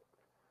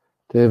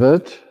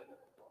David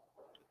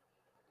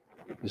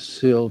is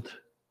sealed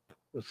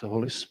with the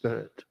Holy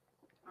Spirit.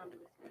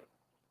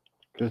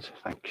 Good,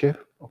 thank you.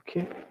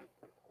 Okay.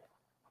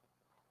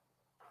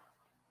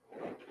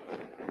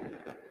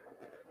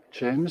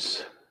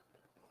 James.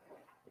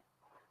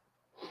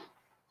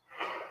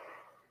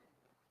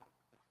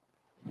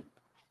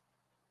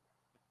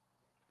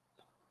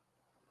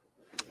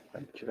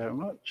 Thank you very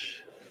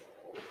much.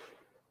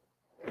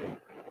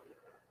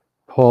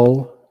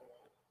 Paul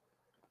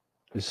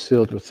is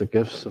sealed with the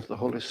gifts of the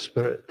Holy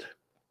Spirit.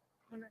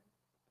 Amen.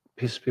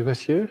 Peace be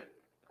with you.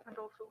 And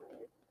also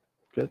with you.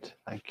 Good,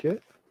 thank you.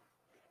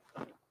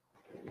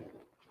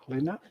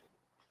 Lena?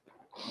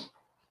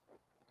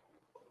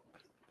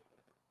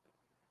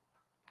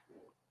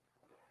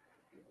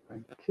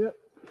 Thank you.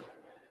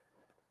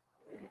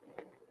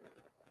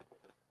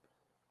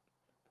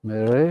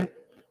 Mary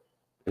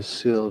is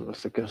sealed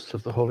with the gift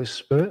of the Holy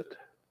Spirit.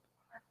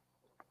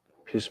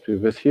 Peace be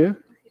with you.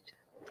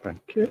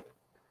 Thank you.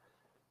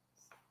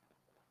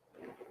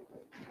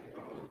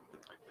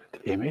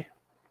 Amy?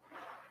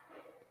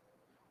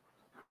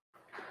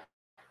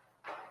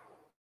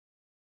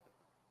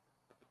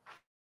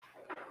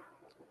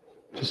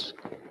 Just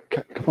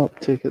come up,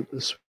 take it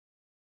this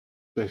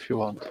way if you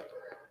want.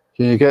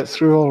 Can you get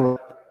through all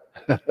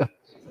right?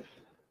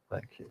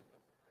 Thank you.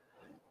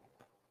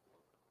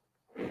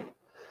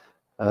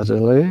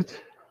 Adelaide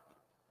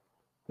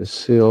is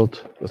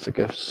sealed with the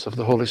gifts of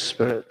the Holy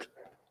Spirit.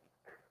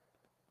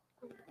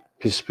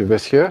 Peace be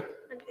with you.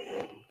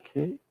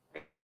 Okay.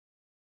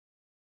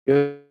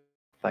 Good.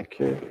 Thank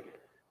you.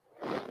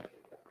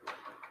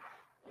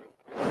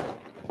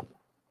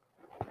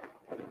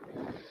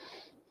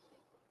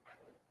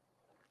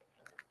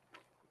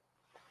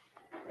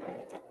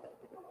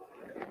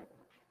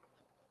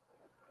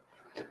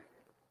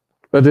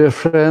 My dear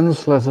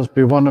friends, let us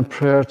be one in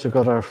prayer to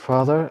God our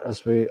Father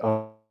as we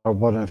are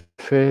one in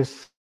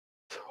faith,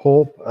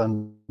 hope,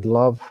 and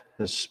love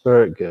His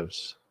Spirit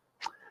gives.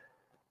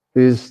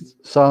 These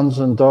sons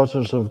and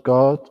daughters of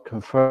God,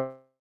 confirmed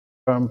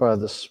by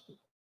the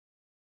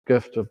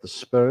gift of the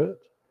Spirit,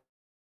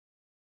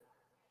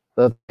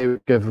 that they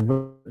would give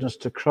witness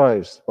to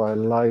Christ by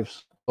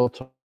lives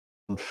built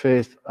on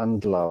faith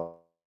and love.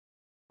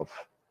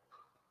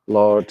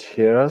 Lord,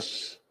 hear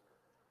us.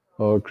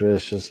 Lord,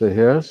 graciously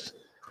hear us.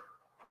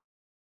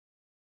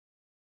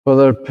 For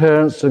their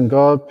parents and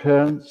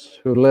godparents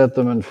who led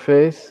them in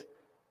faith,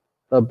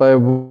 that by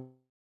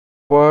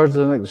word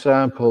and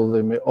example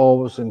they may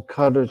always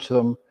encourage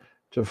them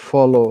to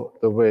follow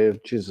the way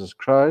of Jesus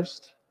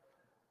Christ.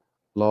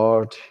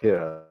 Lord,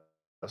 hear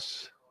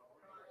us.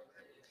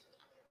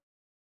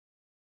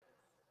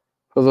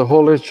 For the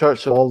Holy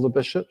Church of all the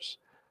bishops,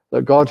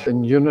 that God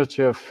in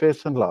unity of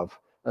faith and love,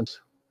 and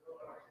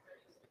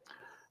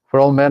for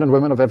all men and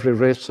women of every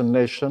race and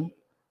nation,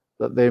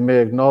 that they may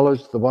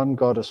acknowledge the one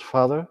God as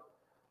Father,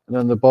 and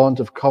in the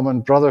bond of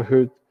common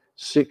brotherhood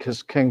seek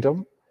His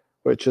kingdom,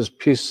 which is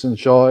peace and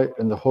joy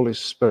in the Holy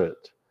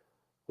Spirit.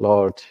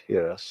 Lord,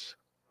 hear us.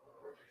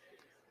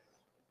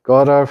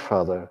 God our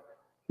Father,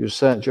 you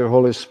sent your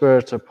Holy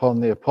Spirit upon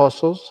the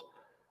apostles,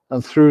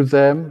 and through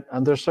them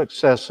and their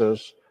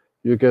successors,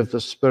 you give the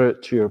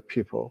Spirit to your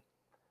people.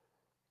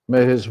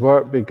 May His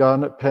work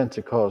begun at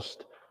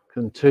Pentecost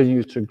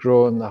continue to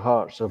grow in the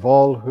hearts of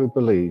all who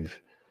believe.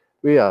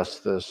 We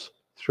ask this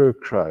through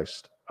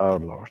Christ our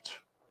Lord.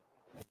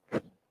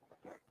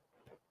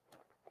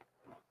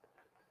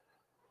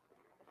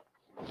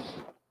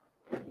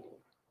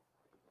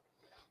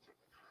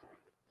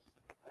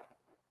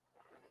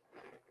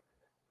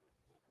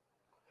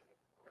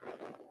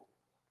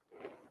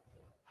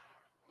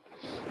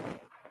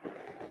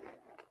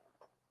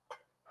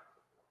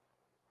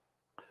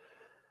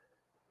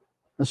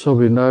 And so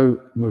we now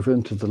move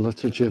into the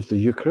liturgy of the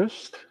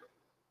Eucharist.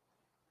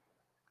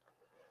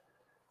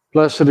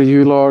 Blessed are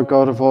you, Lord,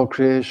 God of all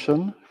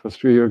creation, for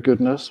through your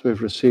goodness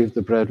we've received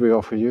the bread we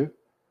offer you,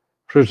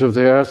 fruit of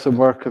the earth and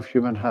work of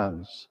human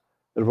hands.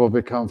 It will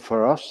become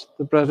for us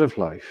the bread of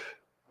life.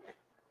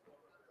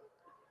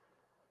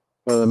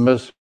 By the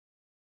mystery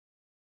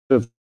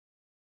of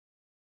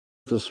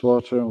this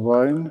water and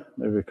wine,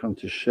 may we come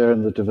to share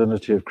in the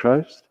divinity of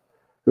Christ,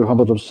 who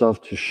humbled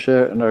himself to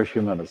share in our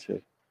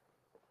humanity.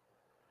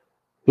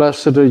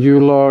 Blessed are you,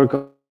 Lord,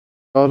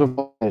 God of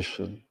all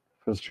creation,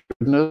 for through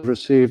goodness we've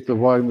received the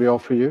wine we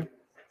offer you,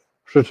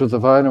 fruit of the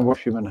vine and work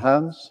of human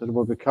hands. It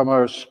will become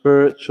our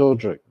spiritual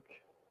drink.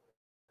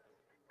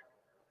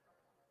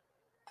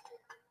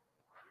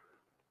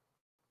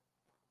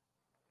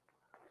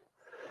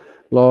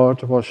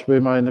 Lord, wash away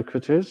my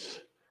iniquities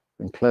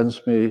and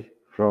cleanse me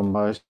from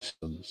my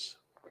sins.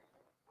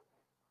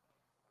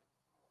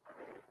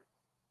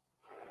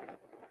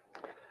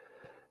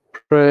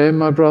 Pray,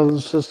 my brothers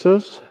and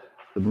sisters,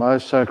 that my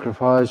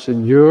sacrifice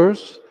and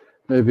yours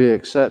may be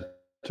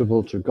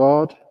acceptable to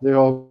God, the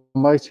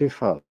Almighty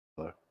Father.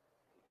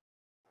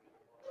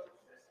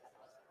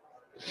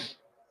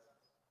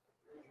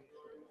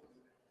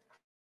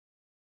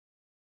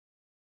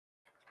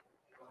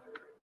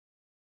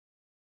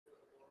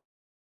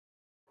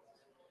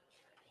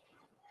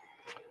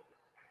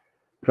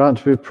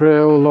 Grant, we pray,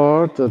 O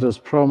Lord, that as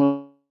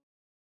promised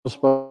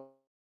by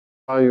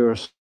your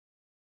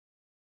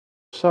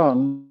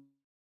Son,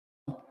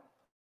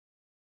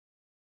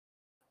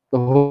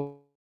 the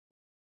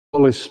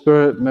Holy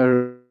Spirit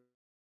may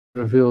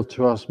reveal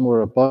to us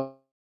more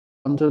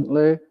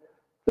abundantly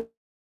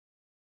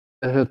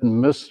the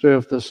hidden mystery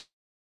of this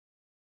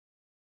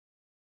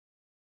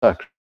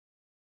sacrifice.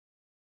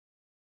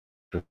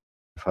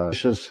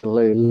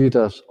 Graciously lead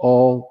us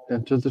all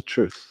into the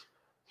truth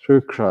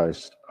through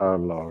Christ our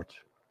Lord.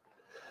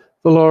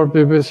 The Lord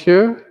be with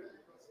you.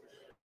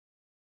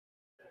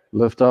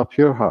 Lift up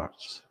your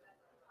hearts.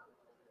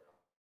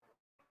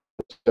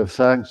 Give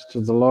thanks to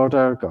the Lord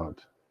our God.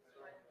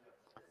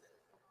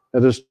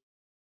 It is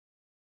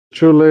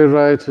truly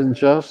right and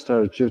just,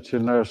 our duty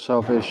and our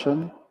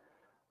salvation,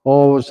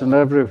 always and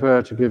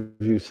everywhere to give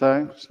you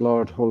thanks,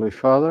 Lord, Holy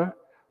Father,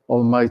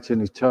 Almighty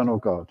and eternal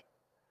God.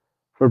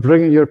 For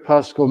bringing your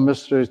Paschal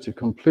mystery to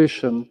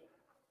completion,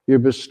 you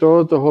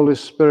bestowed the Holy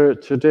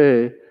Spirit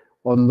today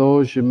on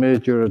those you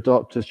made your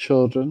adopted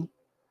children,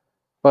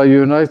 by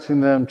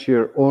uniting them to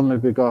your only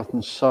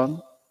begotten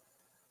Son.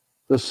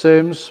 The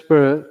same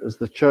Spirit, as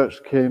the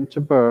Church came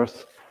to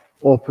birth,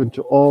 opened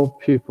to all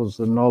peoples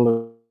the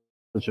knowledge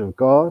of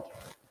God,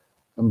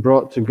 and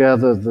brought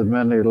together the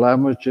many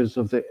languages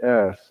of the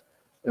earth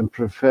in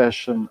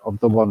profession of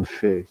the one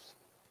faith.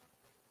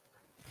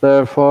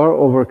 Therefore,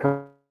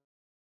 overcome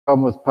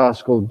with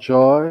Paschal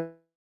joy,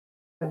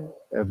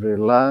 every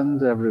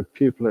land, every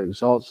people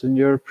exalts in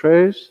your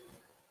praise,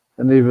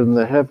 and even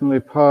the heavenly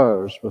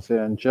powers with the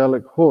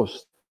angelic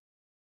host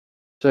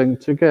sing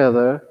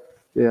together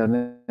the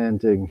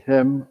unending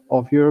hymn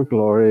of your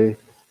glory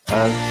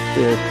as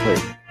they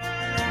acclaim.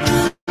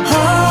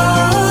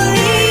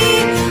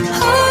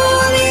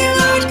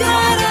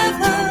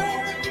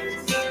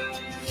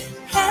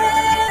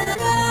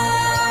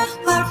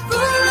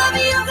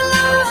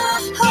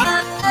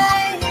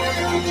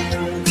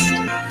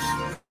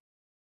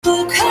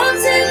 Who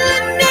comes in the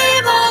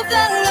name of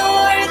the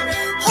Lord?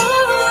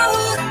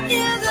 Oh,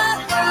 in the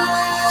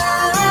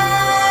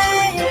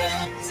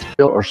highest.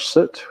 Or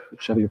sit,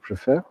 whichever you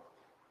prefer.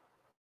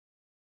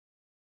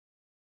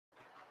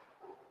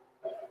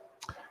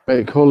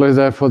 Make holy,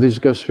 therefore, these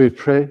gifts, we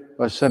pray,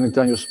 by sending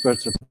down your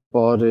Spirit of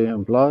body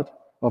and blood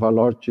of our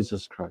Lord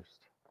Jesus Christ.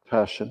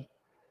 Passion.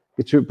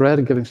 He took bread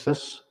and giving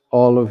this,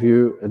 all of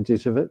you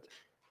indeed of it,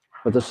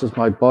 for this is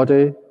my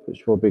body,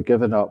 which will be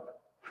given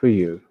up for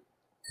you.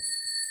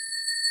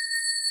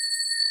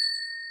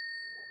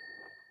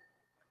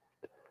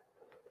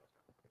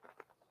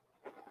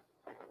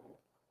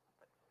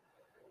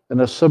 In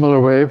a similar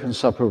way, when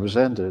supper was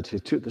ended, he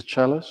took the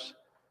chalice,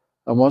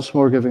 and once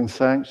more giving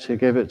thanks, he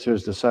gave it to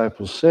his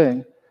disciples,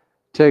 saying,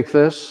 "Take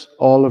this,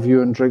 all of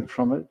you, and drink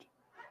from it,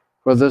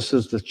 for this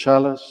is the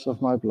chalice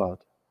of my blood,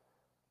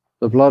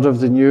 the blood of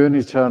the new and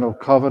eternal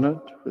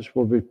covenant, which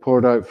will be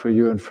poured out for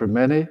you and for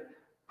many,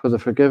 for the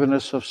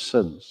forgiveness of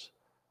sins.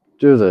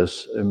 Do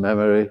this in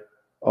memory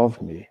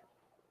of me."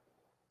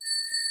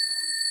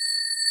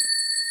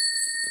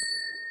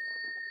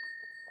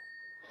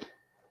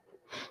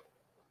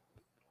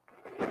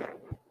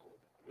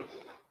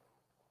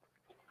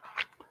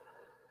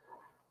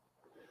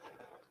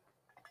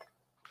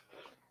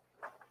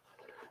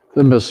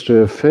 The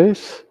mystery of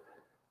faith.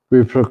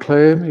 We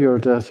proclaim your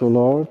death, O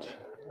Lord,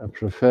 and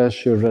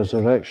profess your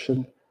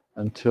resurrection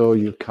until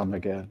you come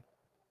again.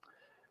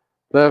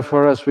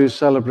 Therefore, as we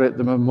celebrate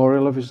the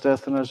memorial of his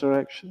death and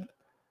resurrection,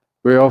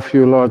 we offer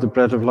you, Lord, the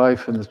bread of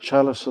life and the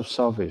chalice of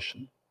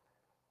salvation,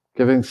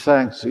 giving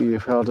thanks that you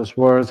have held us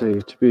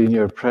worthy to be in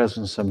your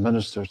presence and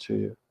minister to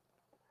you.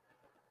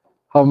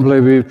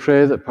 Humbly we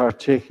pray that,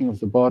 partaking of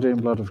the body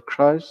and blood of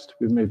Christ,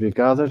 we may be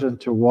gathered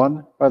into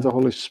one by the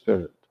Holy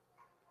Spirit.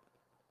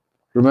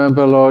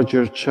 Remember, Lord,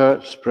 your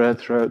church spread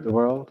throughout the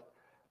world,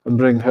 and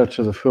bring her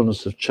to the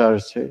fullness of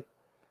charity,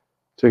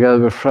 together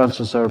with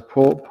Francis our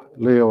Pope,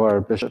 Leo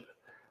our Bishop,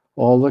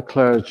 all the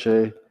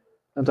clergy,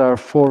 and our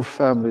four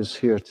families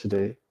here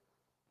today.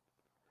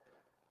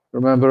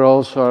 Remember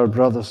also our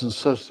brothers and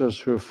sisters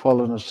who have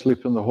fallen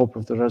asleep in the hope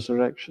of the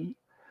resurrection,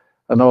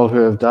 and all who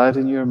have died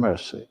in your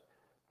mercy.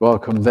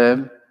 Welcome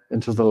them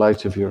into the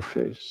light of your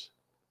face.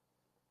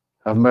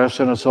 Have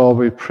mercy on us all,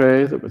 we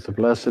pray, that with the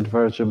Blessed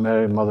Virgin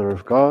Mary, Mother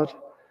of God,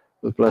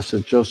 with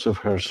blessed Joseph,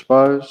 her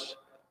spouse,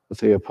 with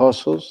the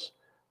apostles,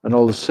 and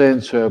all the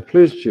saints who have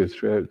pleased you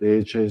throughout the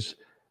ages,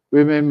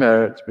 we may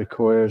merit to be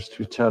co-heirs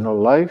to eternal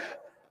life,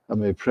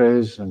 and may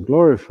praise and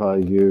glorify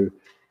you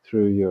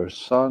through your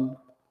Son,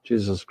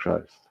 Jesus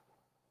Christ.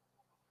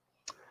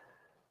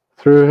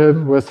 Through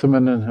him, with him,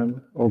 and in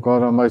him, O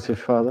God, Almighty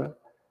Father,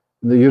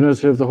 in the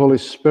unity of the Holy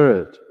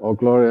Spirit, all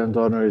glory and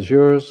honor is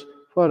yours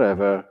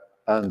forever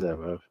and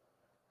ever.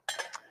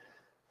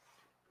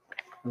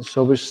 And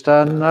so we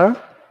stand now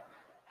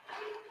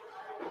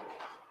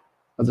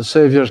at the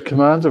Saviour's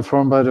command,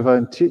 informed by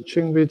divine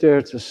teaching, we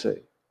dare to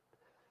say,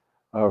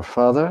 Our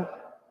Father,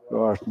 who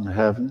art in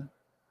heaven,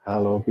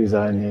 hallowed be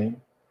thy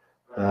name.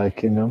 Thy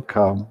kingdom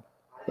come,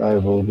 thy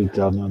will be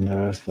done on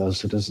earth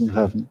as it is in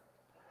heaven.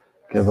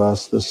 Give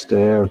us this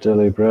day our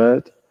daily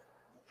bread.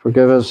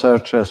 Forgive us our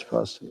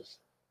trespasses,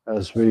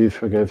 as we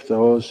forgive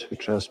those who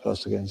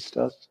trespass against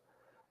us.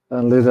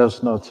 And lead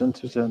us not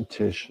into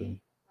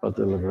temptation, but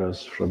deliver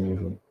us from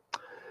evil.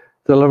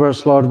 Deliver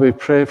us, Lord, we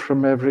pray,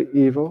 from every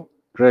evil.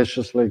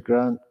 Graciously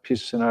grant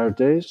peace in our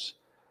days,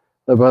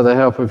 that by the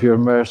help of your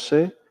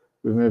mercy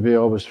we may be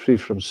always free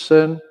from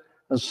sin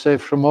and safe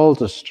from all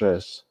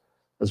distress,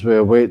 as we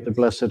await the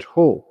blessed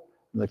hope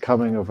and the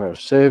coming of our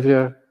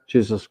Saviour,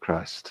 Jesus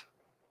Christ.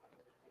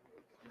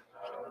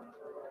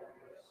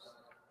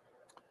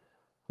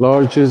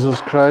 Lord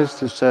Jesus Christ,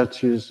 who said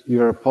to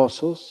your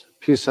apostles,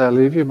 "Peace I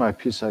leave you, my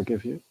peace I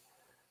give you,"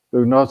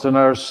 look not on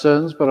our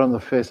sins, but on the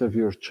faith of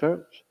your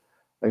church,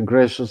 and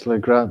graciously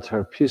grant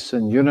her peace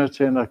and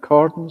unity in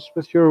accordance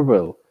with your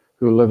will,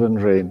 who live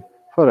and reign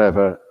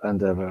forever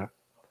and ever.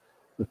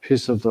 The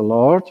peace of the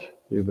Lord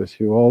be with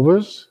you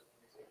always.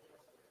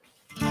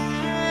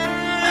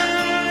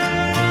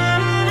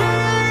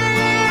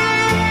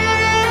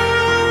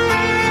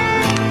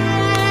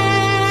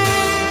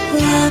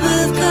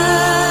 Lamb of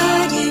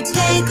God, you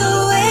take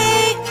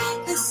away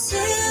the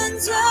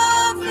sins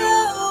of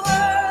the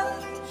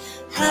world.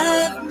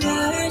 Have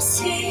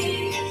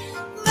mercy,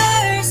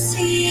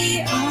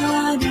 mercy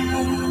on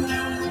us.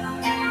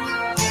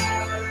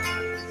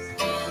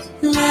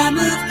 Lamb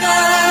of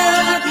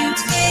God, you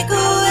take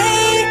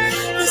away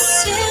the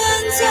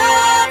sins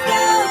of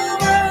the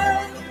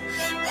world.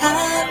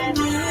 Have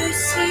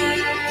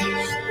mercy,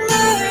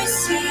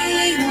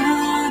 mercy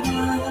on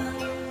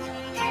us.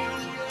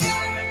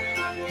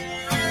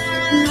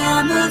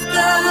 Lamb of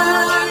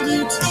God,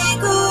 you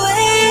take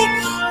away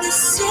the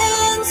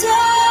sins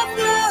of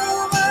the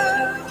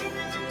world.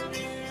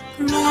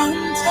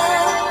 Grant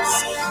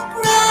us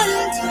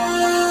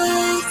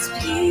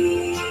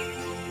peace.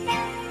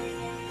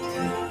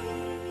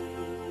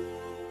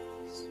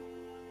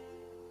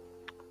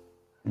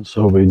 And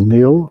so we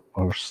kneel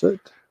or sit.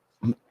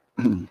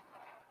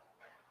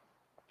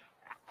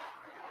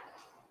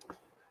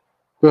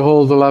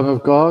 Behold the Lamb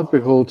of God,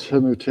 behold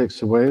him who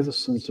takes away the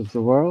sins of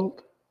the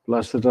world.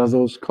 Blessed are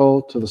those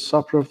called to the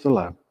supper of the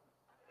Lamb.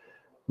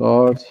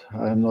 Lord,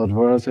 I am not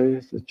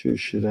worthy that you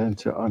should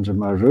enter under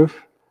my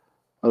roof,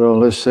 but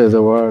only say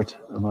the word,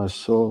 and my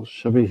soul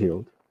shall be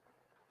healed.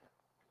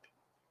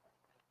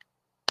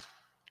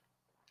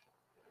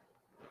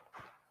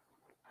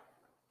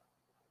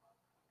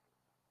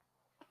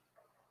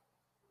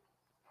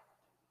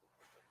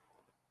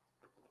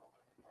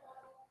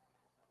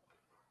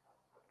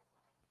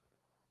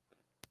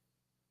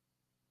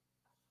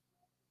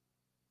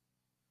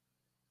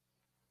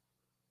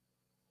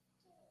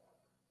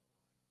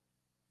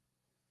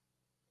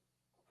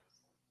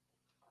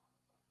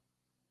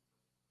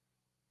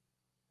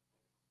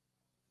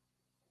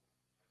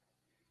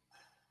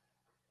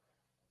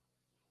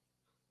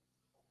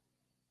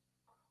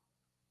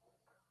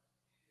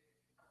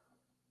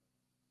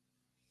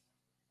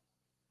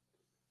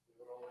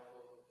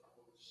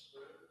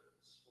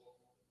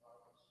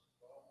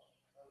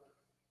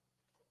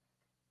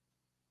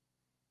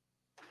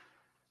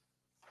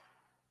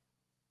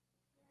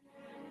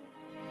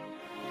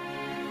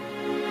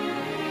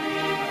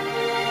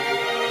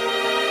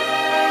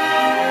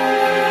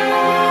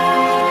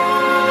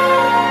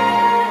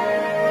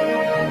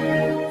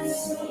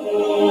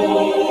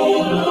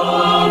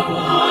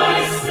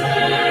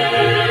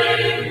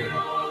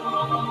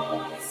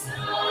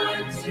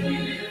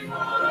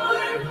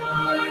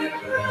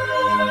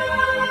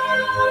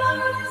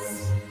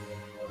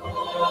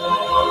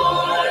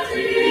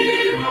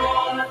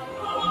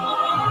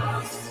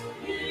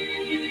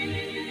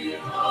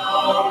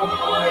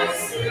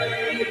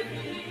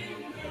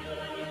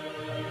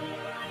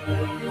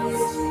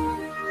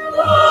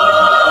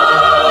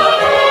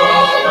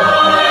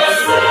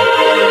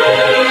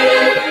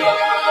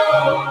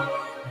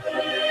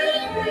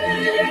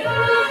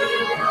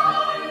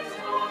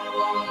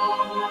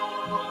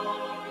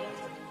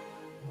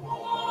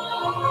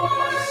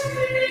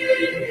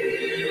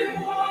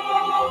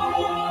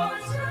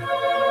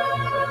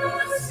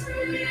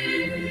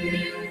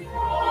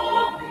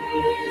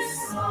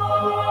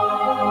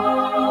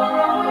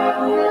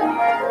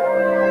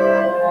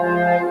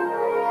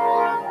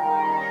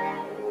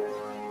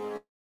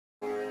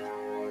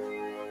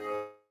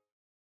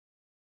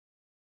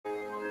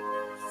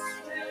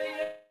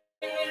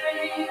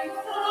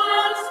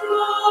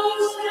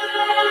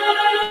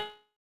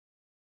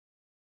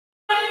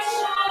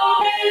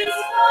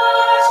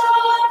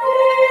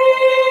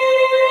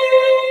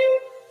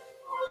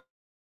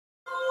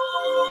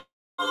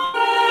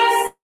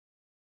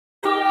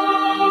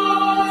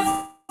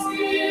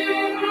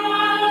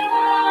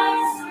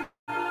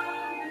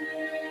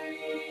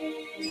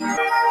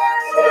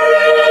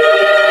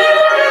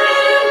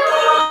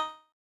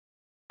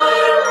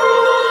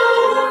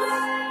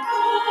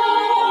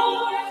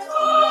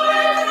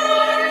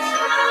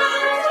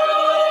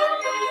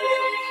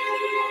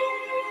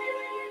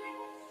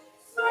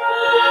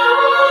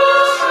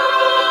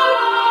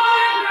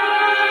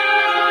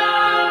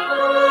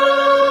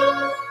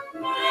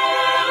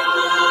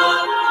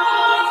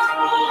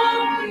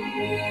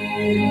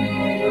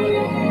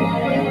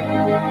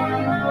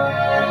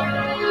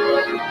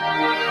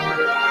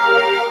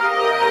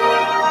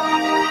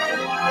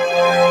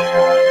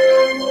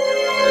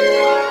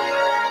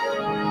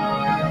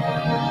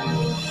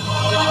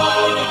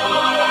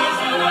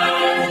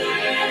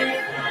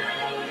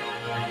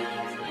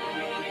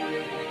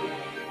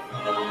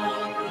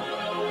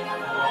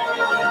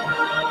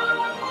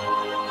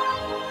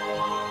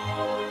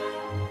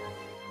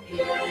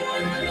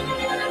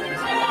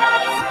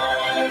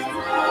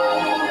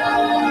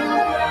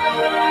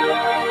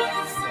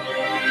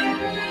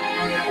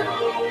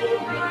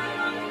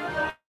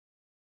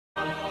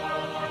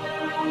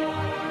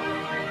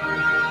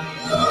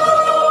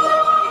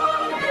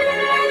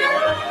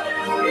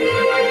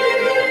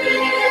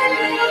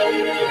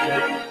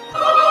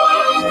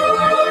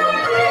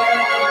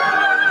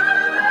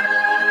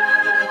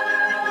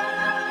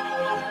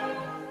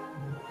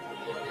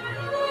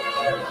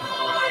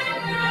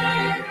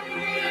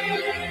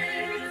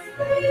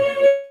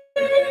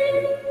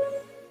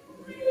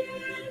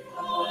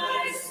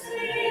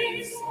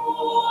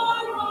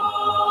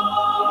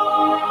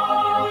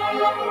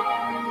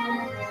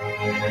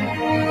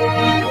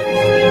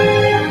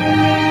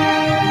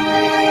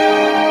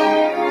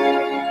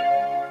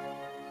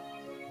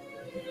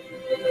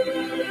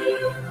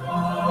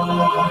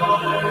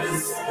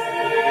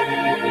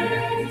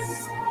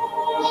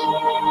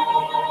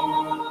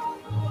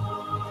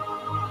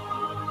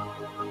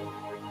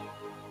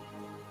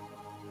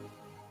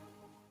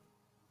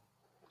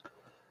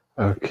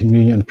 Our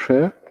communion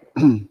prayer.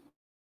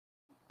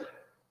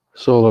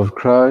 Soul of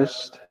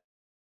Christ,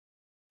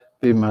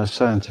 be my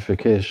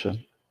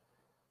sanctification.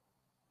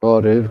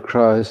 Body of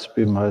Christ,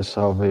 be my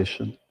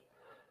salvation.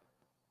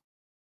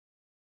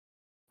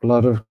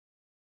 Blood of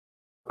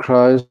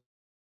Christ,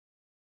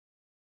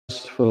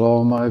 fill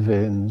all my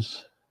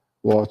veins.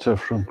 Water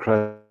from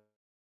Christ's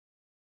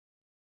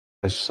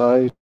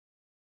side,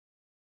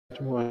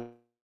 wash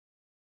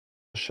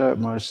out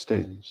my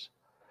stains.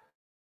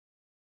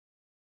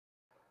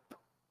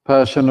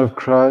 Passion of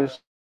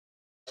Christ,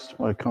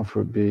 my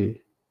comfort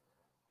be.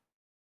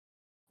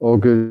 O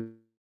good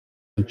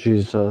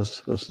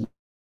Jesus, listen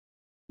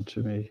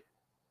to me.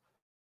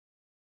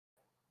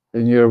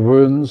 In your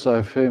wounds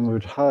I fain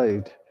would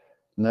hide,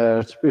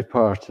 ne'er to be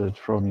parted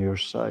from your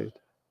side.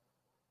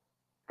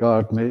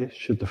 Guard me,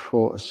 should the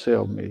foe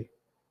assail me.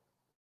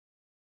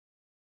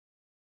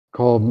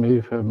 Call me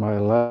when my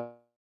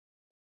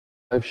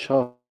life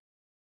shall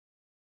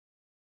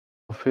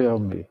fail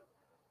me.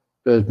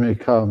 Bid me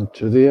come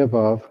to thee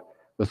above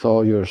with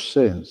all your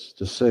saints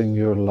to sing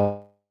your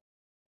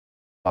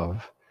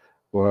love,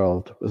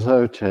 world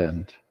without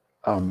end.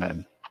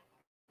 Amen.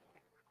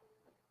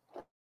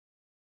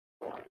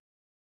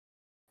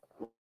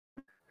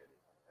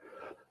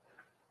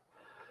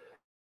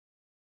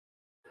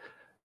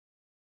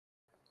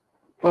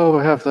 Well,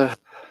 we have the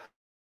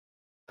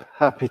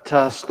happy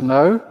task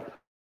now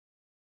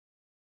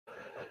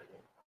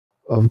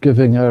of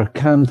giving our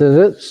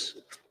candidates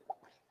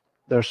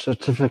their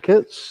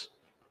certificates.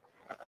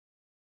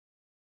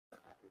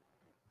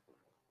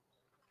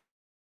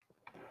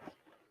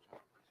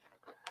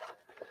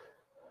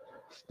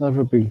 It's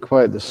never been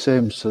quite the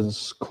same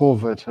since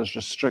COVID has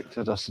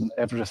restricted us in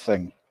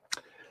everything.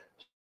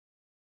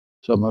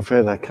 So I'm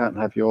afraid I can't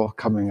have you all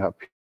coming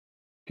up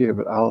here,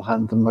 but I'll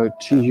hand them out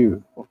to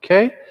you,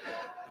 okay?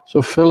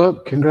 So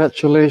Philip,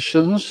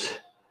 congratulations.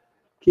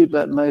 Keep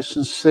that nice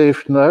and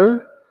safe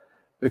now,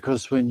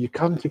 because when you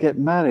come to get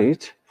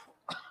married,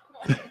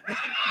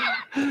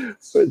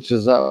 which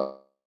is a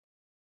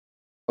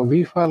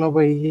wee while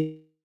away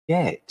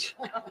yet.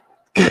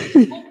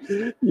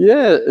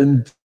 Yeah,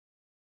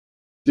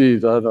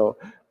 indeed, I know.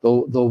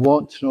 They'll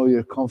want to know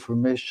your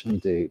confirmation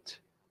date.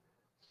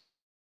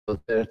 So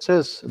there it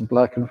is, in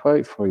black and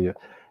white for you.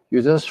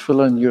 You just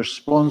fill in your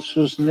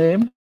sponsor's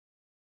name.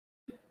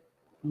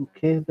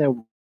 Okay, there,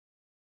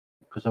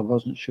 because I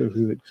wasn't sure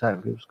who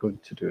exactly was going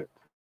to do it.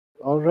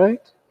 All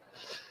right.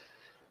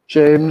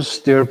 James,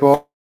 dear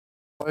boy,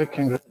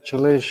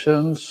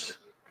 congratulations.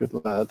 Good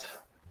lad.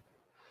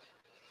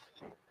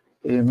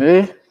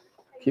 Amy,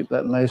 keep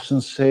that nice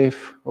and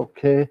safe,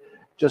 okay?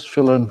 Just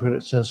fill in where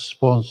it says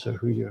sponsor,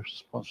 who your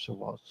sponsor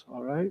was,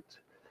 all right?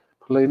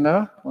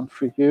 Polina, one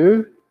for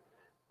you.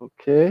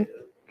 Okay,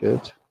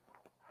 good.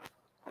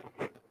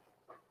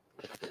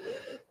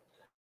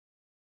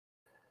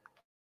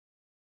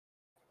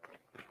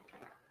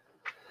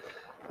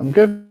 I'm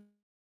giving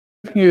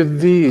you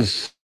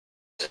these.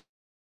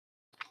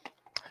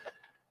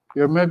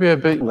 You're maybe a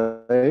bit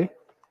late,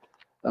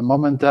 and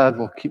Mum and Dad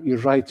will keep you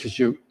right as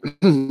you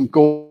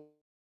go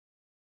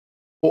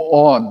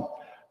on.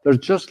 They're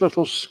just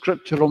little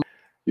scriptural.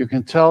 You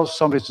can tell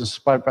somebody's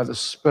inspired by the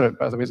Spirit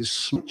by the way they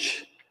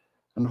smooch,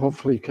 and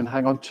hopefully you can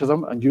hang on to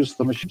them and use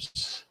them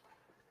as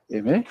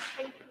Amy.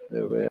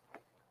 There we are.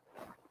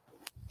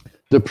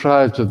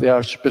 Deprived of the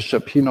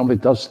Archbishop, he normally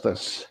does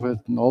this with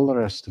and all the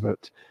rest of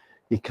it.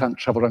 He can't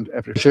travel around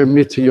every. Share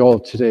meeting you all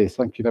today.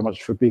 Thank you very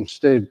much for being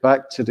stayed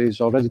back today.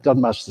 He's already done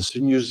Mass this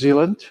in New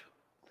Zealand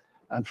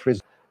and for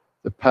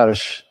the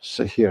parish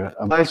here.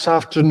 A nice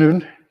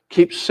afternoon.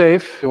 Keep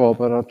safe, you all,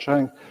 but I'll try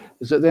and.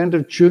 Is it the end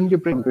of June you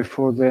bring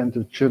before the end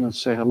of June and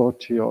say hello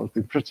to you all? It's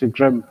been pretty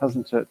grim,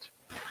 hasn't it?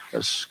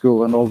 At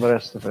school and all the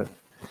rest of it.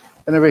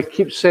 Anyway,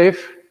 keep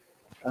safe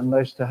and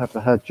nice to have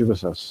had you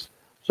with us.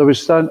 So we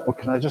stand,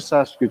 can I just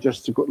ask you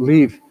just to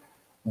leave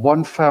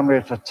one family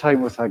at a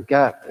time with a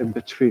gap in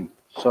between?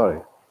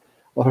 Sorry.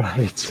 All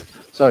right.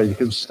 Sorry, you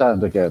can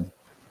stand again.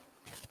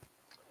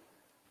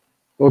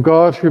 O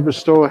God, who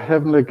bestow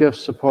heavenly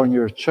gifts upon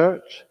your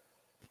church,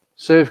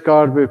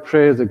 safeguard, we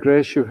pray, the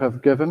grace you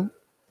have given,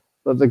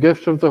 that the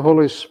gift of the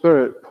Holy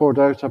Spirit poured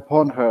out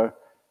upon her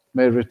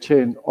may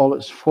retain all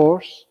its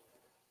force,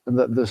 and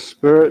that the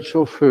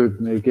spiritual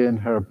food may gain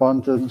her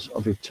abundance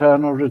of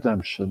eternal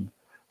redemption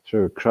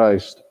through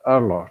Christ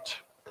our Lord.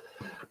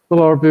 The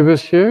Lord be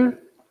with you,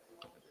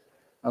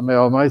 and may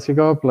Almighty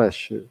God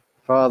bless you,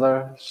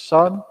 Father,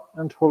 Son,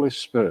 and Holy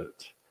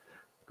Spirit.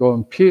 Go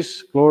in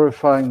peace,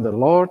 glorifying the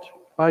Lord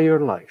by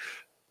your life.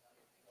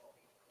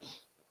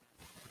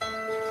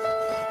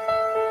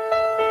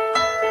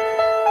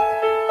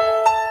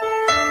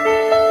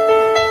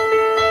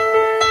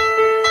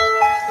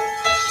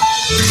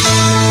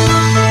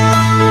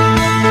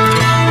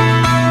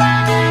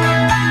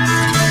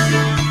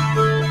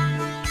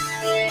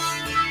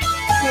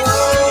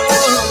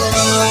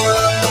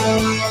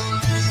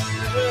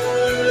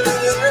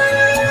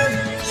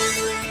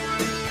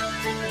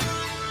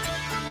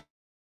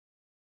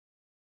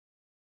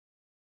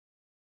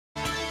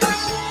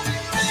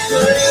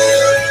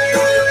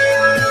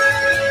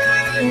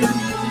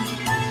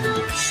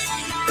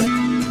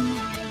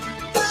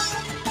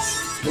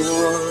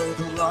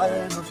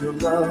 light of your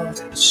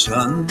love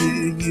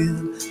shining in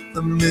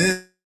the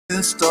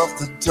midst of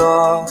the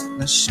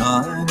darkness,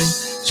 shining.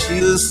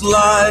 Jesus,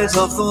 light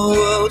of the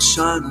world,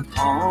 shine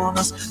upon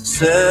us.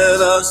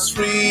 Set us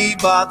free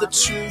by the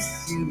truth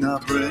you now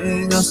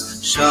bring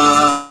us.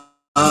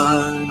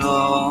 Shine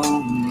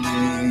on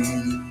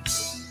me.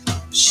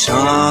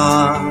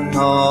 Shine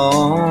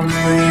on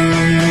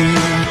me.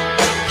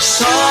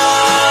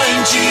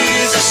 Shine,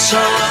 Jesus,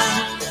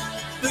 shine.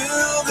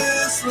 Fill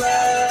this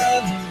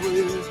land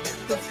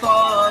with the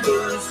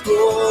Father's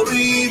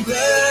glory.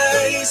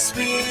 Blaze,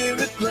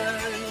 Spirit,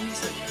 blaze.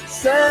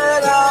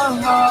 Set our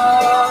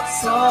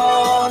hearts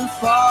on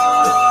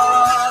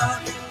fire.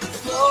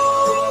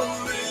 Flow,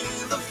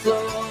 river,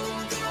 flow.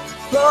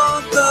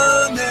 Flood the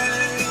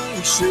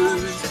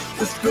nations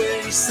with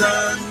grace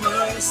and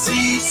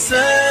mercy.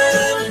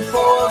 Send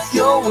forth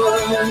your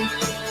word,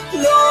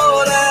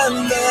 Lord, and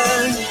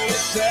let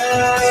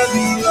there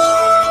be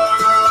light.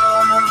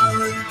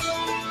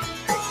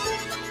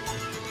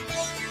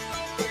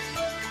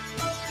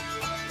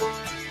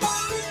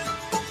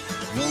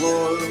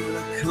 Lord,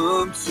 I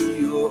come to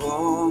your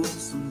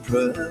awesome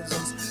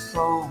presence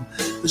from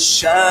the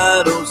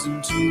shadows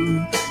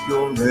into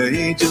your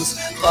radiance.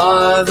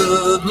 By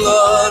the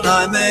blood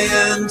I may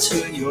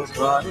enter your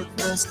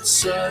brightness.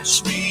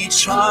 Search me,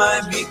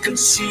 try me,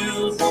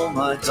 consume all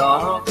my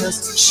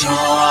darkness.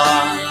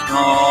 Shine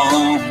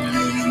on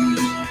me.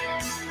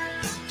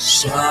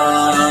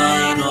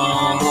 Shine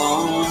on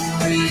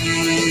me.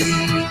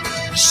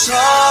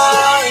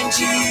 Shine,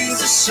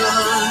 Jesus,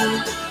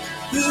 shine.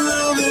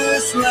 Fill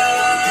this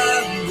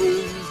land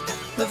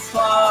with the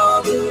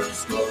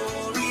Father's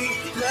glory.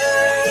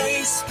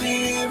 Blaze,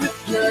 Spirit,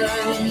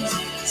 blaze.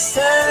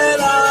 Set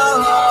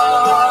our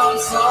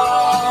hearts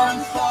on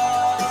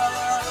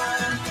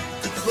fire.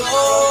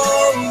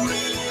 Flow,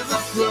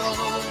 river,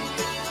 flow.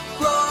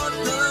 Flood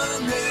the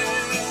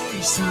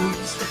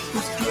nations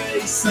with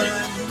grace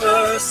and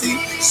mercy.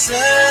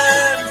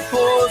 Send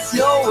forth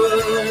your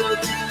word,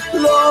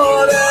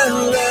 Lord, and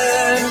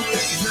let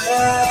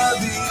there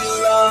be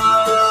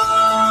light.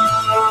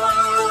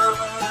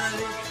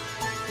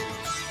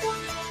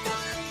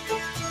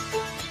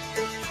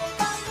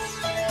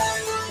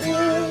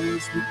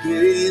 As we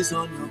gaze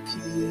on your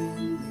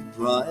kingly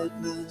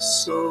brightness,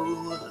 so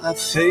our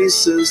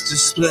faces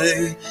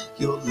display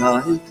your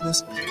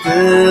likeness,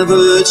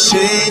 never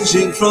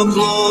changing from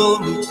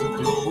glory to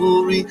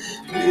glory.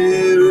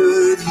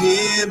 Mirrored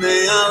here,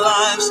 may our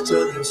lives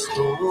tell your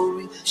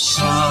story.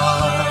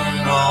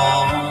 Shine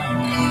on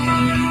me.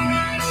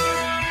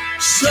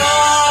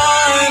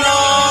 Shine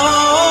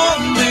on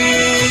me.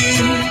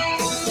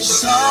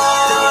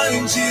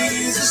 Shine,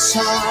 Jesus,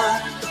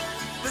 shine.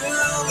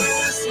 Fill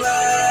this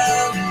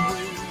land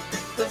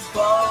with the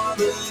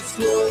Father's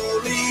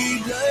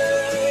glory.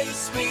 Blaze,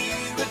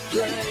 Spirit,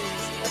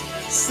 blaze.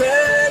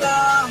 Set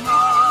our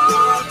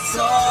hearts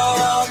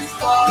on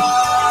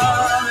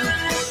fire.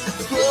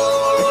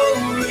 Flow,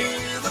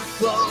 river,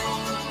 flow.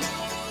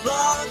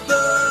 Flood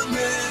the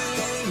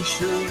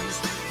nations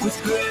with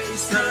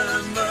grace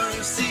and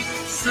mercy.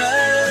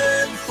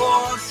 Send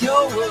forth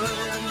your word,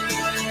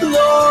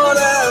 Lord,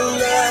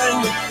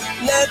 and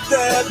let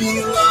there be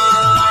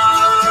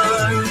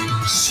light.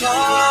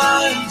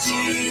 Shine,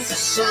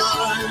 Jesus,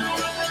 shine.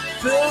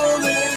 Fill this